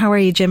us more. How are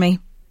you, Jimmy?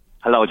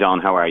 Hello,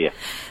 John. How are you?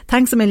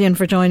 Thanks a million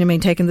for joining me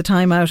and taking the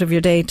time out of your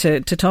day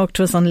to talk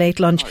to us on Late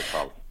Lunch.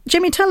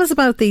 Jimmy, tell us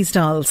about these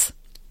dolls.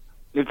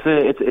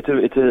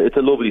 It's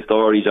a lovely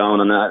story,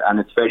 John, and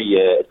it's very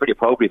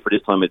appropriate for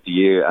this time of the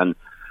year, and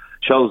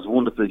shows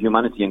wonderful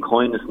humanity and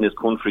kindness in this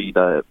country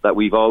that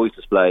we've always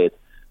displayed.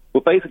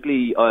 But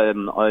basically, I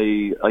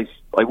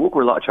work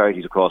with a lot of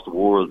charities across the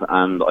world,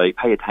 and I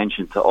pay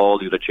attention to all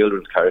the other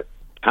children's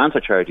cancer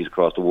charities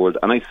across the world.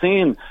 And I've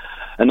seen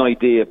an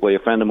idea by a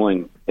friend of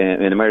mine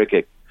in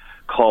America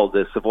called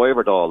the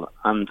Survivor doll,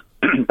 and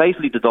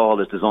basically the doll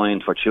is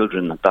designed for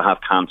children that have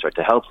cancer,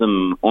 to help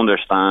them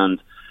understand,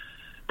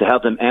 to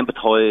help them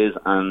empathise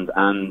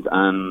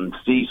and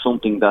see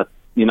something that,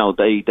 you know,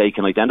 they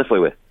can identify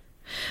with.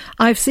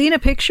 I've seen a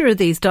picture of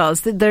these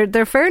dolls.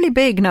 They're fairly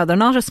big now. They're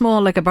not as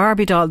small like a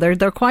Barbie doll.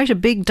 They're quite a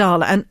big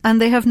doll, and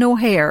they have no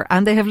hair,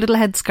 and they have little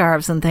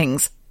headscarves and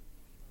things.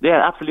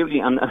 Yeah, absolutely.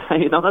 And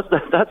that's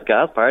the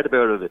gas part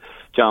about it,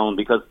 John,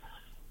 because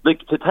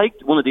like to take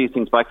one of these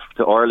things back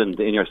to Ireland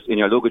in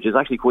your luggage is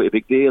actually quite a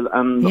big deal.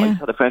 And I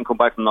had a friend come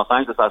back from Los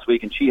Angeles last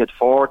week, and she had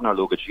 4 in her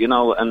luggage,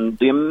 and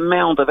the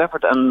amount of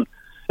effort, and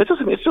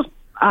it's just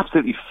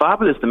absolutely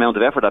fabulous, the amount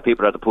of effort that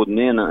people are putting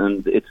in,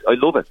 and I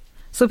love it.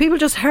 So people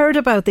just heard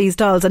about these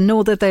dolls and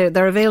know that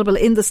they're available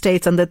in the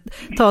States, and that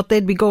thought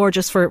they'd be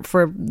gorgeous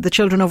for the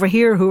children over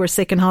here who are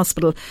sick in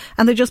hospital,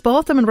 and they just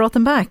bought them and brought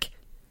them back.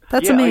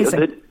 That's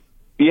amazing.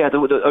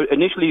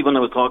 Initially when I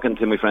was talking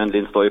to my friend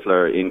Lynn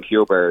Stoifler in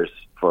Cure Bears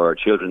for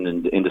children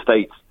in the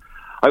States,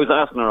 I was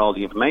asking her all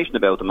the information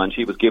about them, and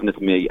she was giving it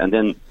to me, and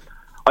then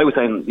I was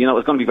saying,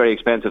 it's going to be very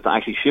expensive to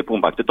actually ship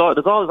one back. The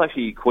doll is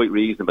actually quite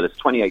reasonable. It's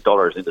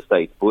 $28 in the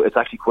States, but it's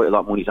actually quite a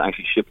lot of money to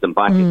actually ship them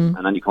back in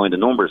any kind of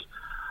numbers.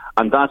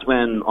 And that's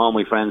when all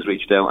my friends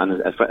reached out, and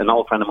an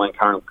old friend of mine,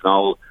 Karen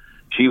Knoll,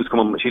 she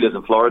lives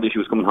in Florida, she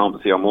was coming home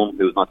to see her mum,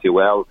 who was not too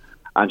well,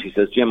 and she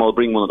says, Jim, I'll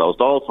bring one of those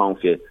dolls home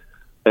for you.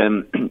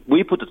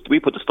 We put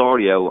the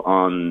story out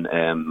on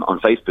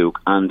Facebook,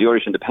 and the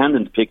Irish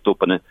Independent picked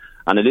up on it,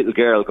 and a little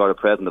girl got a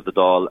present of the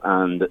doll,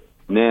 and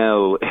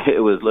now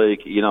it was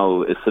like,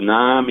 a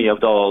tsunami of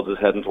dolls is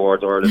heading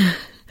towards Ireland.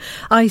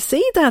 I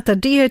see that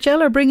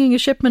DHL are bringing a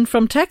shipment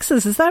from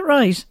Texas, is that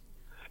right?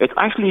 It's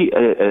actually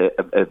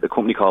a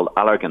company called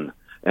Allergan.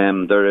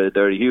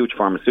 They're a huge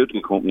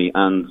pharmaceutical company,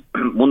 and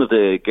one of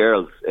the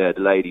girls, the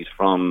ladies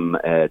from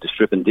the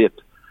Strip and Dip,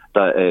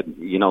 that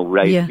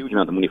raised a huge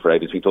amount of money for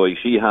ABC Toys.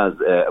 She has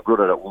a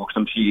brother that works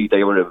them.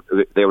 They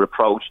were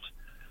approached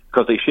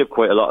because they ship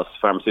quite a lot of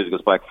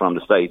pharmaceuticals back from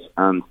the States,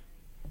 and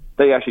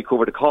they actually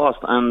cover the cost,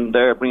 and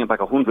they're bringing back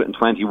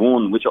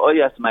 121, which I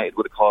estimated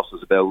would have cost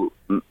us about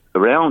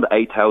around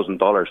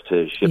 $8,000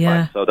 to ship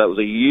back. So that was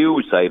a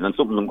huge saving, and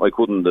something I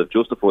couldn't have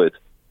justified.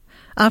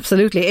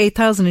 Absolutely,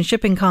 $8,000 in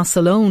shipping costs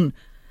alone.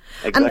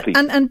 Exactly.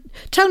 And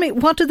tell me,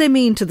 what do they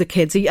mean to the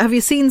kids? Have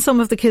you seen some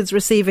of the kids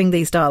receiving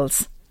these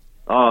dolls?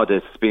 Oh,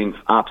 this has been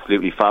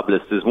absolutely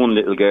fabulous. There's one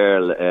little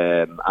girl,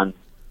 and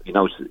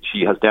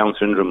she has Down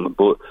syndrome,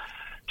 but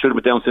children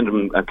with Down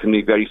syndrome can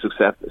be very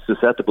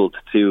susceptible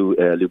to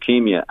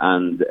leukemia,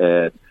 and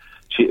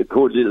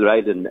poor little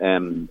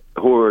Ryden,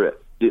 her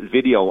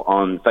video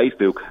on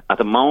Facebook at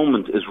the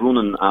moment is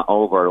running at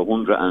over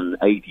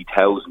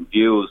 180,000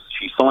 views.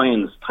 She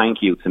signs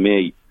 "thank you" to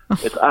me.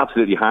 It's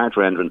absolutely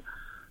heart-rending.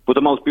 But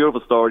the most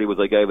beautiful story was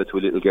I gave it to a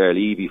little girl,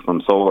 Evie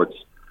from Swords,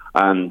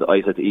 and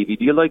I said to Evie,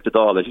 "Do you like the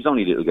doll?" And she's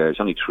only a little girl, she's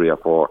only 3 or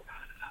 4.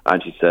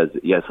 And she says,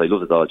 "Yes, I love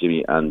the doll,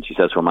 Jimmy." And she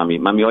says to her Mammy,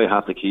 I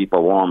have to keep her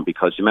warm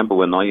because remember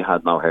when I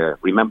had no hair,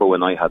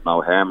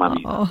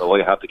 Mammy? So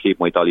I have to keep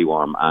my dolly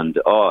warm. And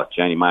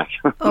Jenny Mac.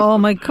 Oh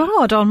my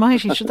God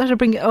almighty, should that have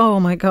bring?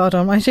 Oh my God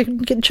almighty, I'm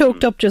getting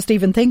choked up just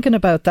even thinking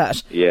about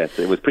that. Yes,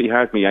 it was pretty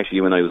hard for me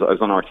actually when I was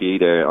on RTE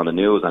there on the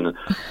news, and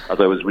as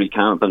I was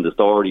recounting the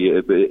story,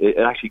 it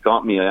actually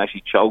got me. I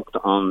actually choked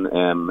on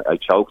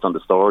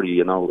the story.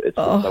 It's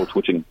so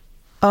touching.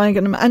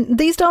 And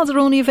these dolls are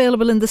only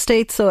available in the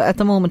States at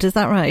the moment, is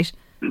that right?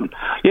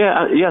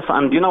 Yeah, yes,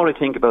 and you know what I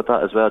think about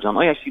that as well, John?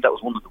 That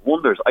was one of the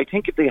wonders. I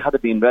think if they had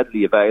been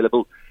readily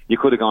available, you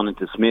could have gone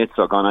into Smith's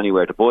or gone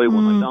anywhere to buy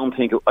one.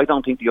 I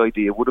don't think the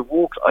idea would have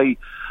worked. I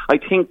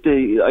think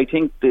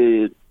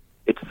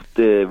it's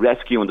the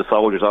rescuing the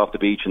soldiers off the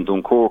beach in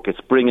Dunkirk.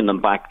 It's bringing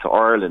them back to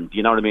Ireland.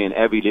 You know what I mean?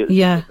 Every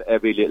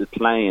little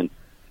plane,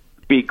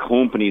 big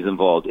companies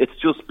involved. It's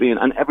just been,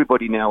 and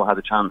everybody now has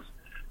a chance,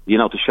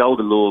 to show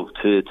the love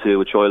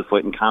to a child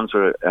fighting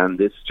cancer,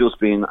 and it's just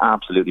been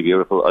absolutely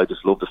beautiful. I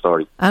just love the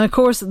story. And of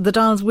course, the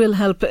dolls will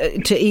help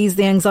to ease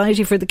the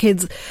anxiety for the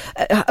kids.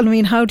 I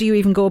mean, how do you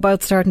even go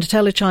about starting to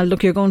tell a child,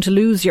 look, you're going to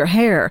lose your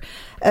hair?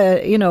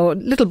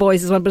 Little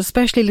boys as well, but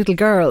especially little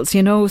girls,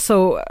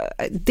 so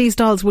these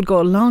dolls would go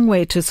a long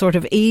way to sort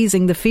of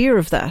easing the fear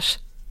of that.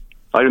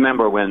 I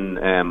remember when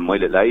my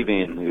little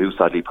Aveen, who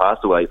sadly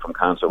passed away from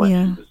cancer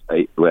when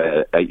she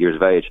was 8 years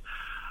of age,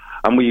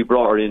 and we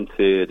brought her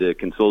into the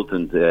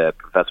consultant,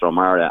 Professor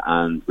O'Mara,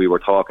 and we were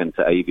talking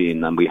to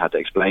Aveen, and we had to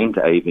explain to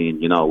Aveen,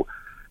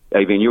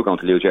 Aveen, you're going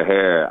to lose your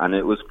hair. And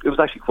it was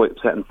actually quite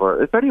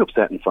very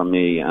upsetting for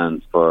me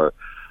and for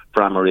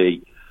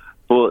Anne-Marie.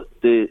 But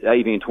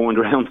Aveen turned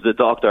around to the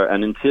doctor,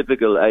 and in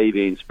typical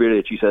Aveen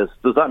spirit, she says,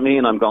 "Does that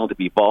mean I'm going to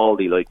be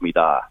baldy like me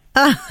dad?"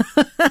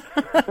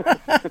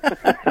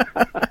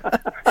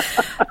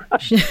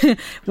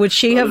 Would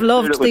she have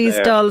loved these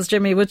dolls,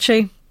 Jimmy, would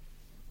she?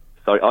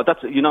 Sorry,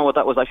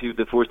 that was actually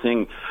the first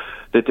thing.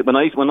 When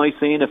I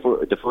seen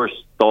the first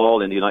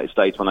doll in the United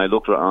States, when I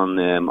looked at it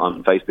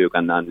on Facebook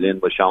and Lynn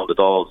was showing the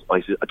dolls,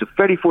 I said, the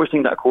very first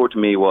thing that occurred to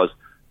me was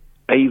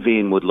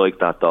Aveen would like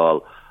that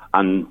doll.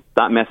 And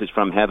that message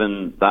from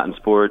heaven, that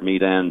inspired me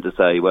then to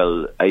say,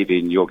 well,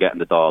 Aveen, you're getting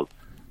the doll.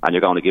 and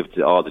you're going to give it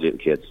to all the little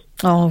kids.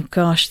 Oh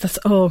gosh,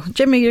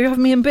 Jimmy, you have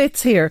me in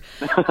bits here.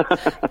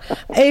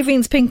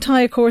 Aveen's Pink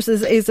Tie, of course,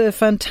 is a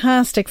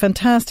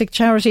fantastic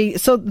charity.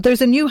 So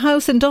there's a new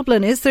house in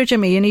Dublin, is there,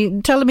 Jimmy? And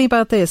you telling me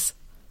about this?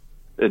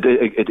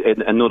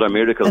 Another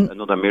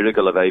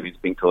miracle of Aveen's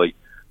Pink Tie.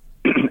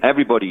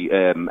 Everybody,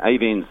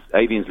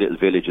 Aveen's little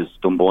village is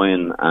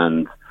Dunboyne,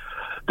 and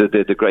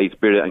the great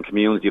spirit and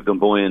community of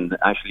Dunboyne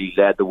actually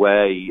led the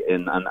way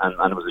and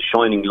it was a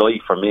shining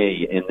light for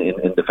me in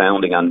the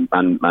founding and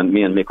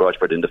me and Mick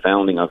Rochford in the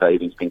founding of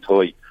Aveen's Pink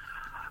Tie.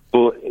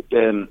 But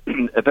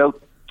about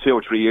 2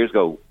 or 3 years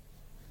ago,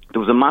 there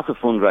was a massive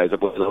fundraiser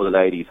by a load of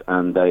ladies,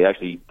 and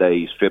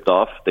they stripped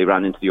off. They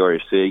ran into the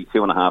Irish Sea,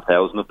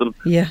 2,500 of them.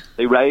 Yeah.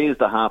 They raised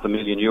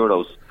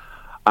 €500,000,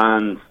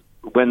 and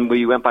when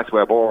we went back to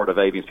our board of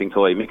Aveen's Pink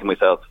Tie, Mick and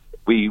myself,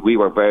 we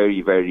were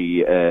very,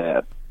 very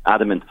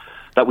adamant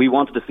that we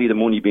wanted to see the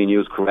money being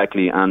used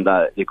correctly, and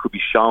that it could be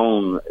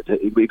shown,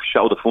 we could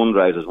show the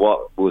fundraisers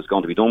what was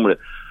going to be done with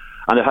it.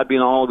 And it had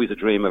been always a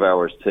dream of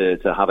ours to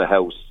have a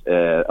house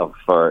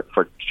for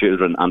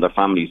children and their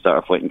families that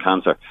are fighting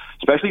cancer,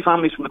 especially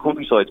families from the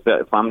countryside,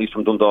 families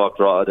from Dundalk,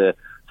 Drogheda,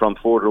 from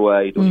further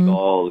away,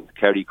 Donegal,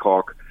 Kerry,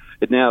 Cork.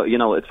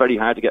 It's very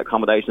hard to get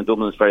accommodation in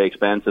Dublin. It's very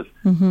expensive.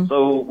 Mm-hmm.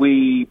 So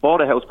we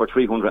bought a house for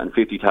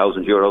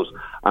 €350,000,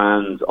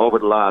 and over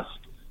the last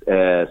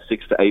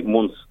 6 to 8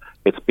 months,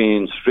 it's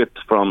been stripped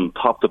from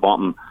top to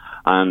bottom,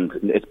 and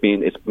it's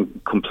been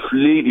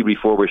completely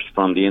refurbished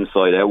from the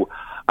inside out.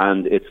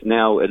 And it's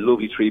now a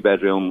lovely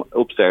 3-bedroom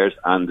upstairs,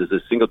 and there's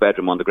a single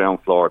bedroom on the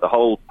ground floor. The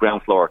whole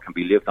ground floor can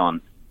be lived on.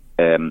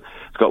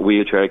 It's got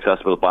wheelchair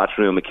accessible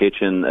bathroom, a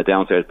kitchen, a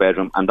downstairs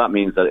bedroom, and that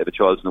means that if a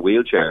child's in a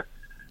wheelchair,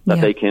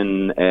 that they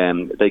can live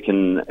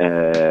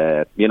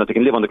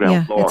on the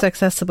ground floor. It's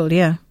accessible,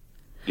 yeah.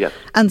 Yes.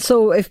 And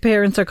so if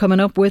parents are coming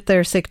up with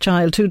their sick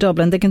child to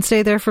Dublin, they can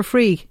stay there for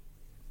free.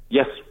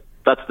 Yes,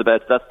 that's the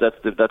best. That's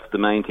the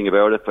main thing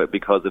about it,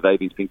 because of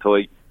Aveen's Pink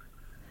Tie.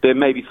 There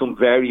may be some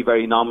very,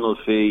 very nominal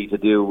fee to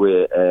do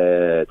with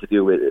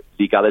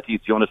legalities.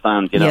 Do you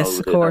understand? Yes,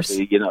 of course.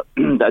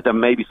 There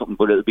may be something,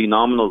 but it'll be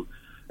nominal.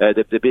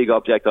 The big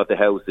object of the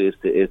house is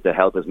to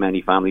help as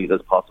many families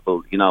as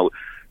possible.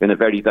 In a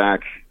very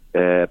dark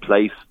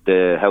place,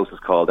 the house is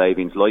called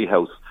Aveen's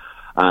Lighthouse,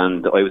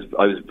 and I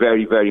was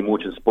very, very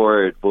much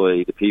inspired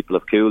by the people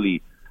of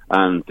Cooley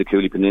and the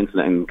Cooley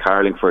Peninsula in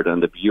Carlingford,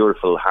 and the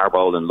beautiful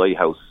Harbolin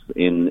Lighthouse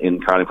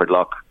in Carlingford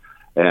Loch,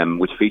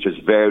 which features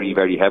very,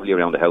 very heavily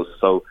around the house.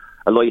 So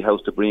a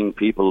lighthouse to bring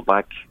people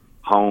back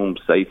home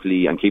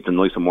safely and keep them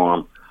nice and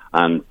warm,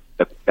 and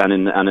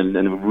in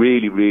a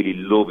really, really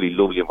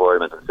lovely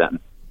environment and setting.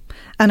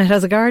 And it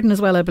has a garden as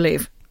well, I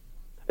believe.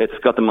 It's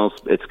got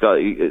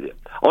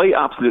I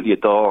absolutely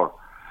adore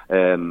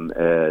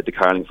the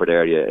Carlingford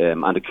area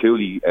and the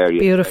Cooley area.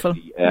 Beautiful,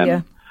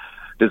 yeah.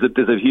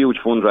 There's a huge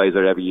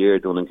fundraiser every year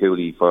done in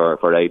Cooley for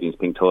Aveen's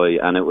Pink Tie,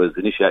 and it was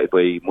initiated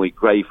by my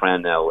great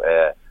friend now,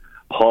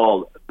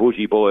 Paul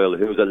Budgie Boyle,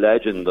 who's a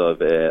legend of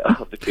the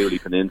Cooley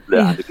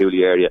Peninsula and the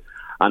Cooley area,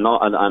 and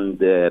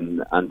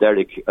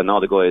Derek and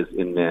all the guys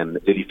in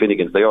Lily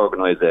Finnegan's. They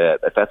organise a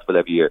festival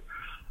every year.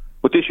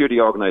 But this year they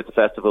organised a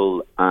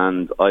festival,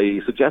 and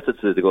I suggested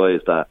to the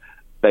guys that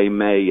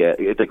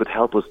they could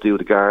help us do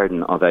the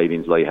garden of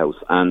Aveen's Lighthouse,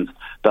 and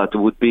that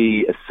there would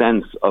be a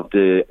sense of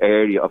the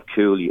area of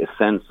Cooley, a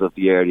sense of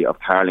the area of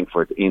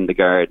Carlingford in the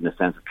garden, a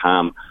sense of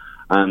calm.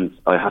 And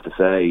I have to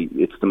say,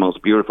 it's the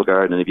most beautiful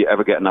garden, and if you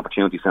ever get an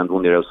opportunity to send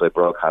one of your outside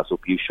broadcasts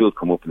up, you should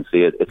come up and see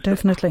it. It's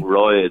definitely the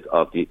pride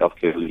of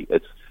Cooley.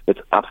 It's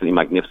absolutely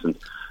magnificent.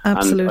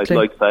 Absolutely. And I'd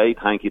like to say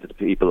thank you to the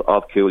people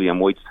of Cooley and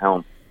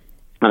Whitestown.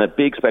 And a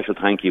big special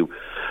thank you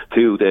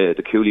to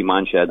the Cooley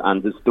Manshed.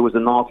 And there was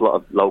an awful lot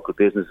of local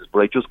businesses, but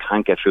I just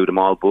can't get through them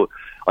all. But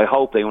I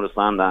hope they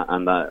understand that,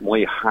 and that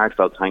my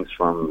heartfelt thanks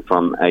from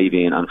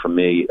Aveen and from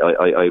me,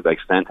 I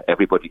extend to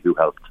everybody who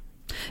helped.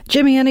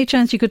 Jimmy, any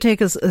chance you could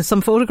take us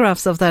some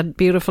photographs of that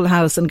beautiful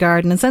house and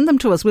garden and send them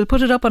to us? We'll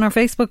put it up on our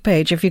Facebook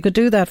page if you could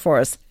do that for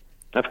us.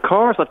 Of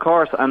course.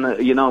 And,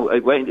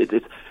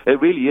 it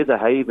really is a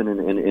haven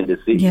in the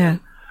city. Yeah.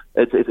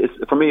 It's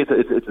for me.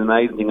 It's an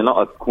amazing thing. A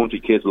lot of country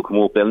kids will come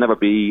up. They'll never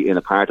be in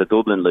a part of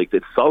Dublin.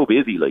 It's so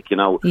busy.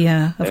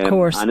 Yeah, of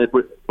course.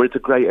 But it's a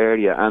great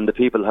area, and the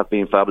people have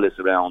been fabulous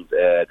around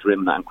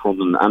Drimnagh and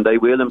Crumlin, and they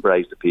will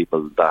embrace the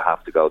people that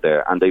have to go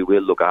there, and they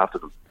will look after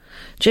them.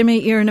 Jimmy,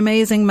 you're an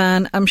amazing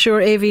man. I'm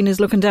sure Aveen is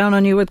looking down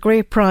on you with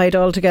great pride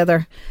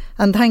altogether.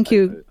 And thank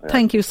you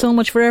so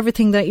much for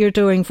everything that you're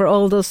doing for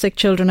all those sick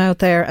children out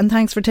there. And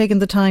thanks for taking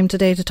the time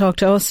today to talk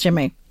to us,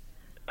 Jimmy.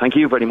 Thank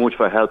you very much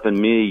for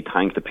helping me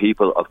thank the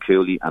people of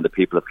Cooley and the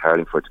people of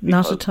Carlingford.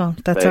 Not at all.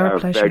 That's our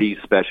pleasure. They are very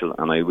special,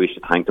 and I wish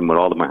to thank them with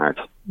all of my heart.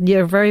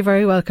 You're very,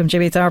 very welcome,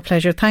 Jimmy. It's our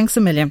pleasure. Thanks a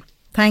million.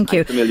 Thank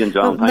you. Thanks a million,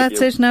 John. Well, that's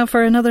it now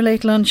for another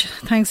Late Lunch.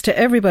 Thanks to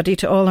everybody,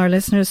 to all our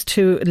listeners,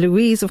 to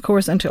Louise, of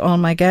course, and to all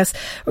my guests.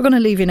 We're going to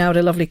leave you now with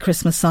a lovely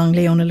Christmas song,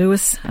 Leona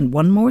Lewis, and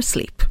One More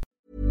Sleep.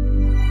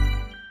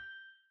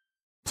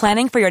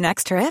 Planning for your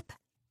next trip?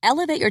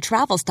 Elevate your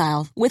travel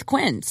style with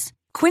Quince.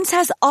 Quince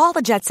has all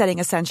the jet-setting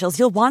essentials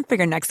you'll want for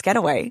your next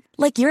getaway,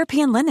 like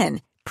European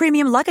linen,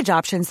 premium luggage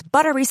options,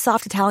 buttery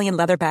soft Italian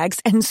leather bags,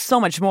 and so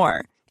much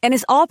more. And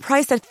is all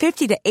priced at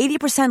 50 to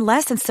 80%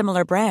 less than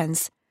similar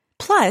brands.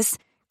 Plus,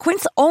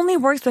 Quince only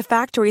works with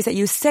factories that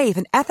use safe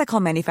and ethical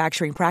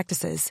manufacturing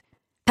practices.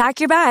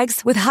 Pack your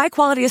bags with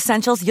high-quality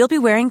essentials you'll be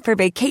wearing for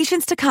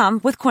vacations to come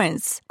with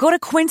Quince. Go to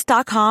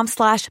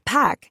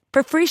quince.com/pack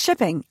for free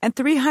shipping and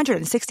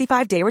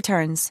 365-day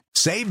returns.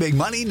 Save big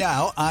money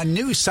now on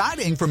new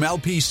siding from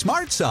LP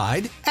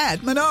SmartSide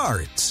at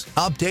Menards.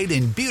 Update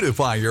and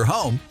beautify your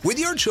home with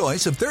your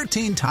choice of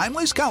 13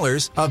 timeless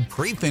colors of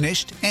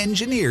pre-finished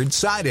engineered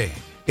siding.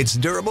 It's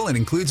durable and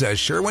includes a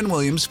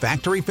Sherwin-Williams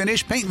factory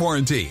finish paint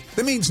warranty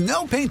that means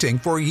no painting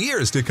for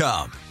years to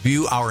come.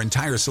 View our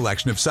entire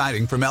selection of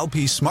siding from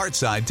LP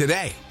SmartSide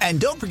today. And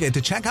don't forget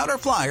to check out our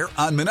flyer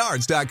on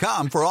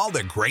Menards.com for all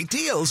the great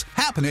deals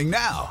happening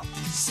now.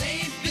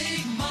 Save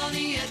big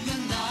money at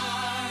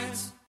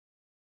Menards.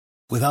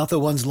 Without the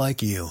ones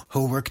like you,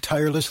 who work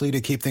tirelessly to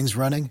keep things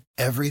running,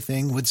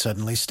 everything would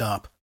suddenly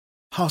stop.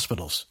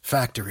 Hospitals,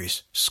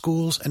 factories,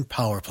 schools, and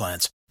power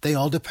plants, they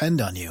all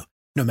depend on you.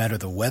 No matter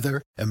the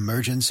weather,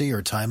 emergency,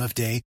 or time of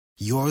day,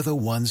 you're the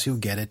ones who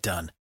get it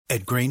done.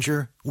 At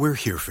Grainger, we're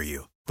here for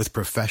you with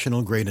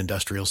professional-grade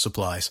industrial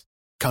supplies.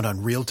 Count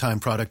on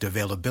real-time product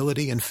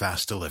availability and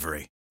fast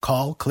delivery.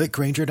 Call, click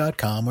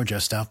Grainger.com, or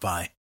just stop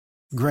by.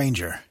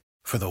 Grainger,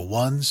 for the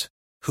ones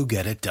who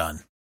get it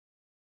done.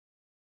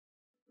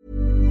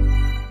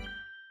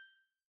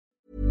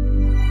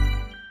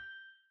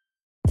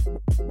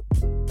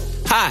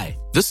 Hi,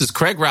 this is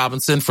Craig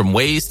Robinson from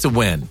Ways to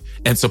Win,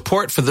 and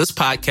support for this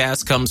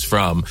podcast comes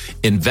from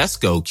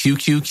Invesco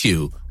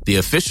QQQ, the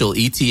official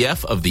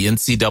ETF of the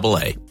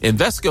NCAA.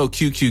 Invesco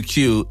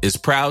QQQ is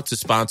proud to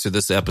sponsor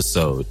this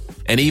episode,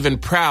 and even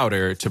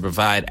prouder to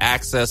provide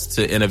access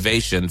to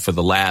innovation for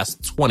the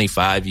last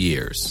 25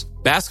 years.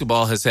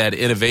 Basketball has had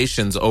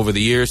innovations over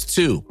the years,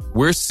 too.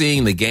 We're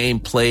seeing the game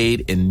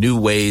played in new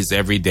ways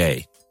every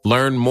day.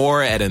 Learn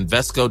more at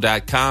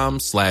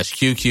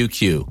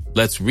Invesco.com/QQQ.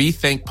 Let's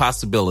rethink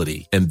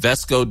possibility.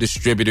 Invesco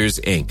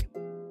Distributors, Inc.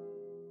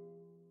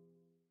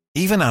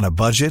 Even on a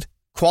budget,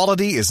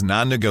 quality is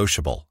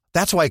non-negotiable.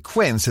 That's why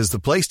Quince is the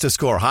place to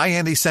score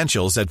high-end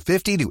essentials at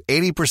 50 to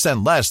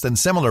 80% less than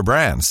similar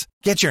brands.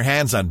 Get your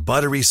hands on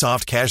buttery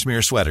soft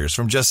cashmere sweaters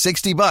from just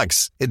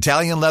 $60,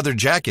 Italian leather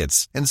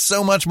jackets, and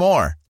so much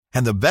more.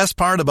 And the best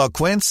part about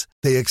Quince,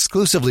 they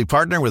exclusively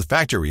partner with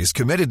factories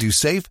committed to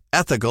safe,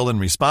 ethical,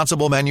 and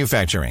responsible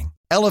manufacturing.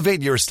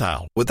 Elevate your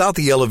style without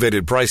the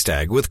elevated price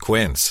tag with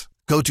Quince.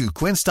 Go to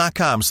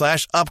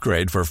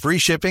quince.com/upgrade for free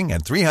shipping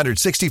and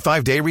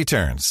 365-day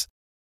returns.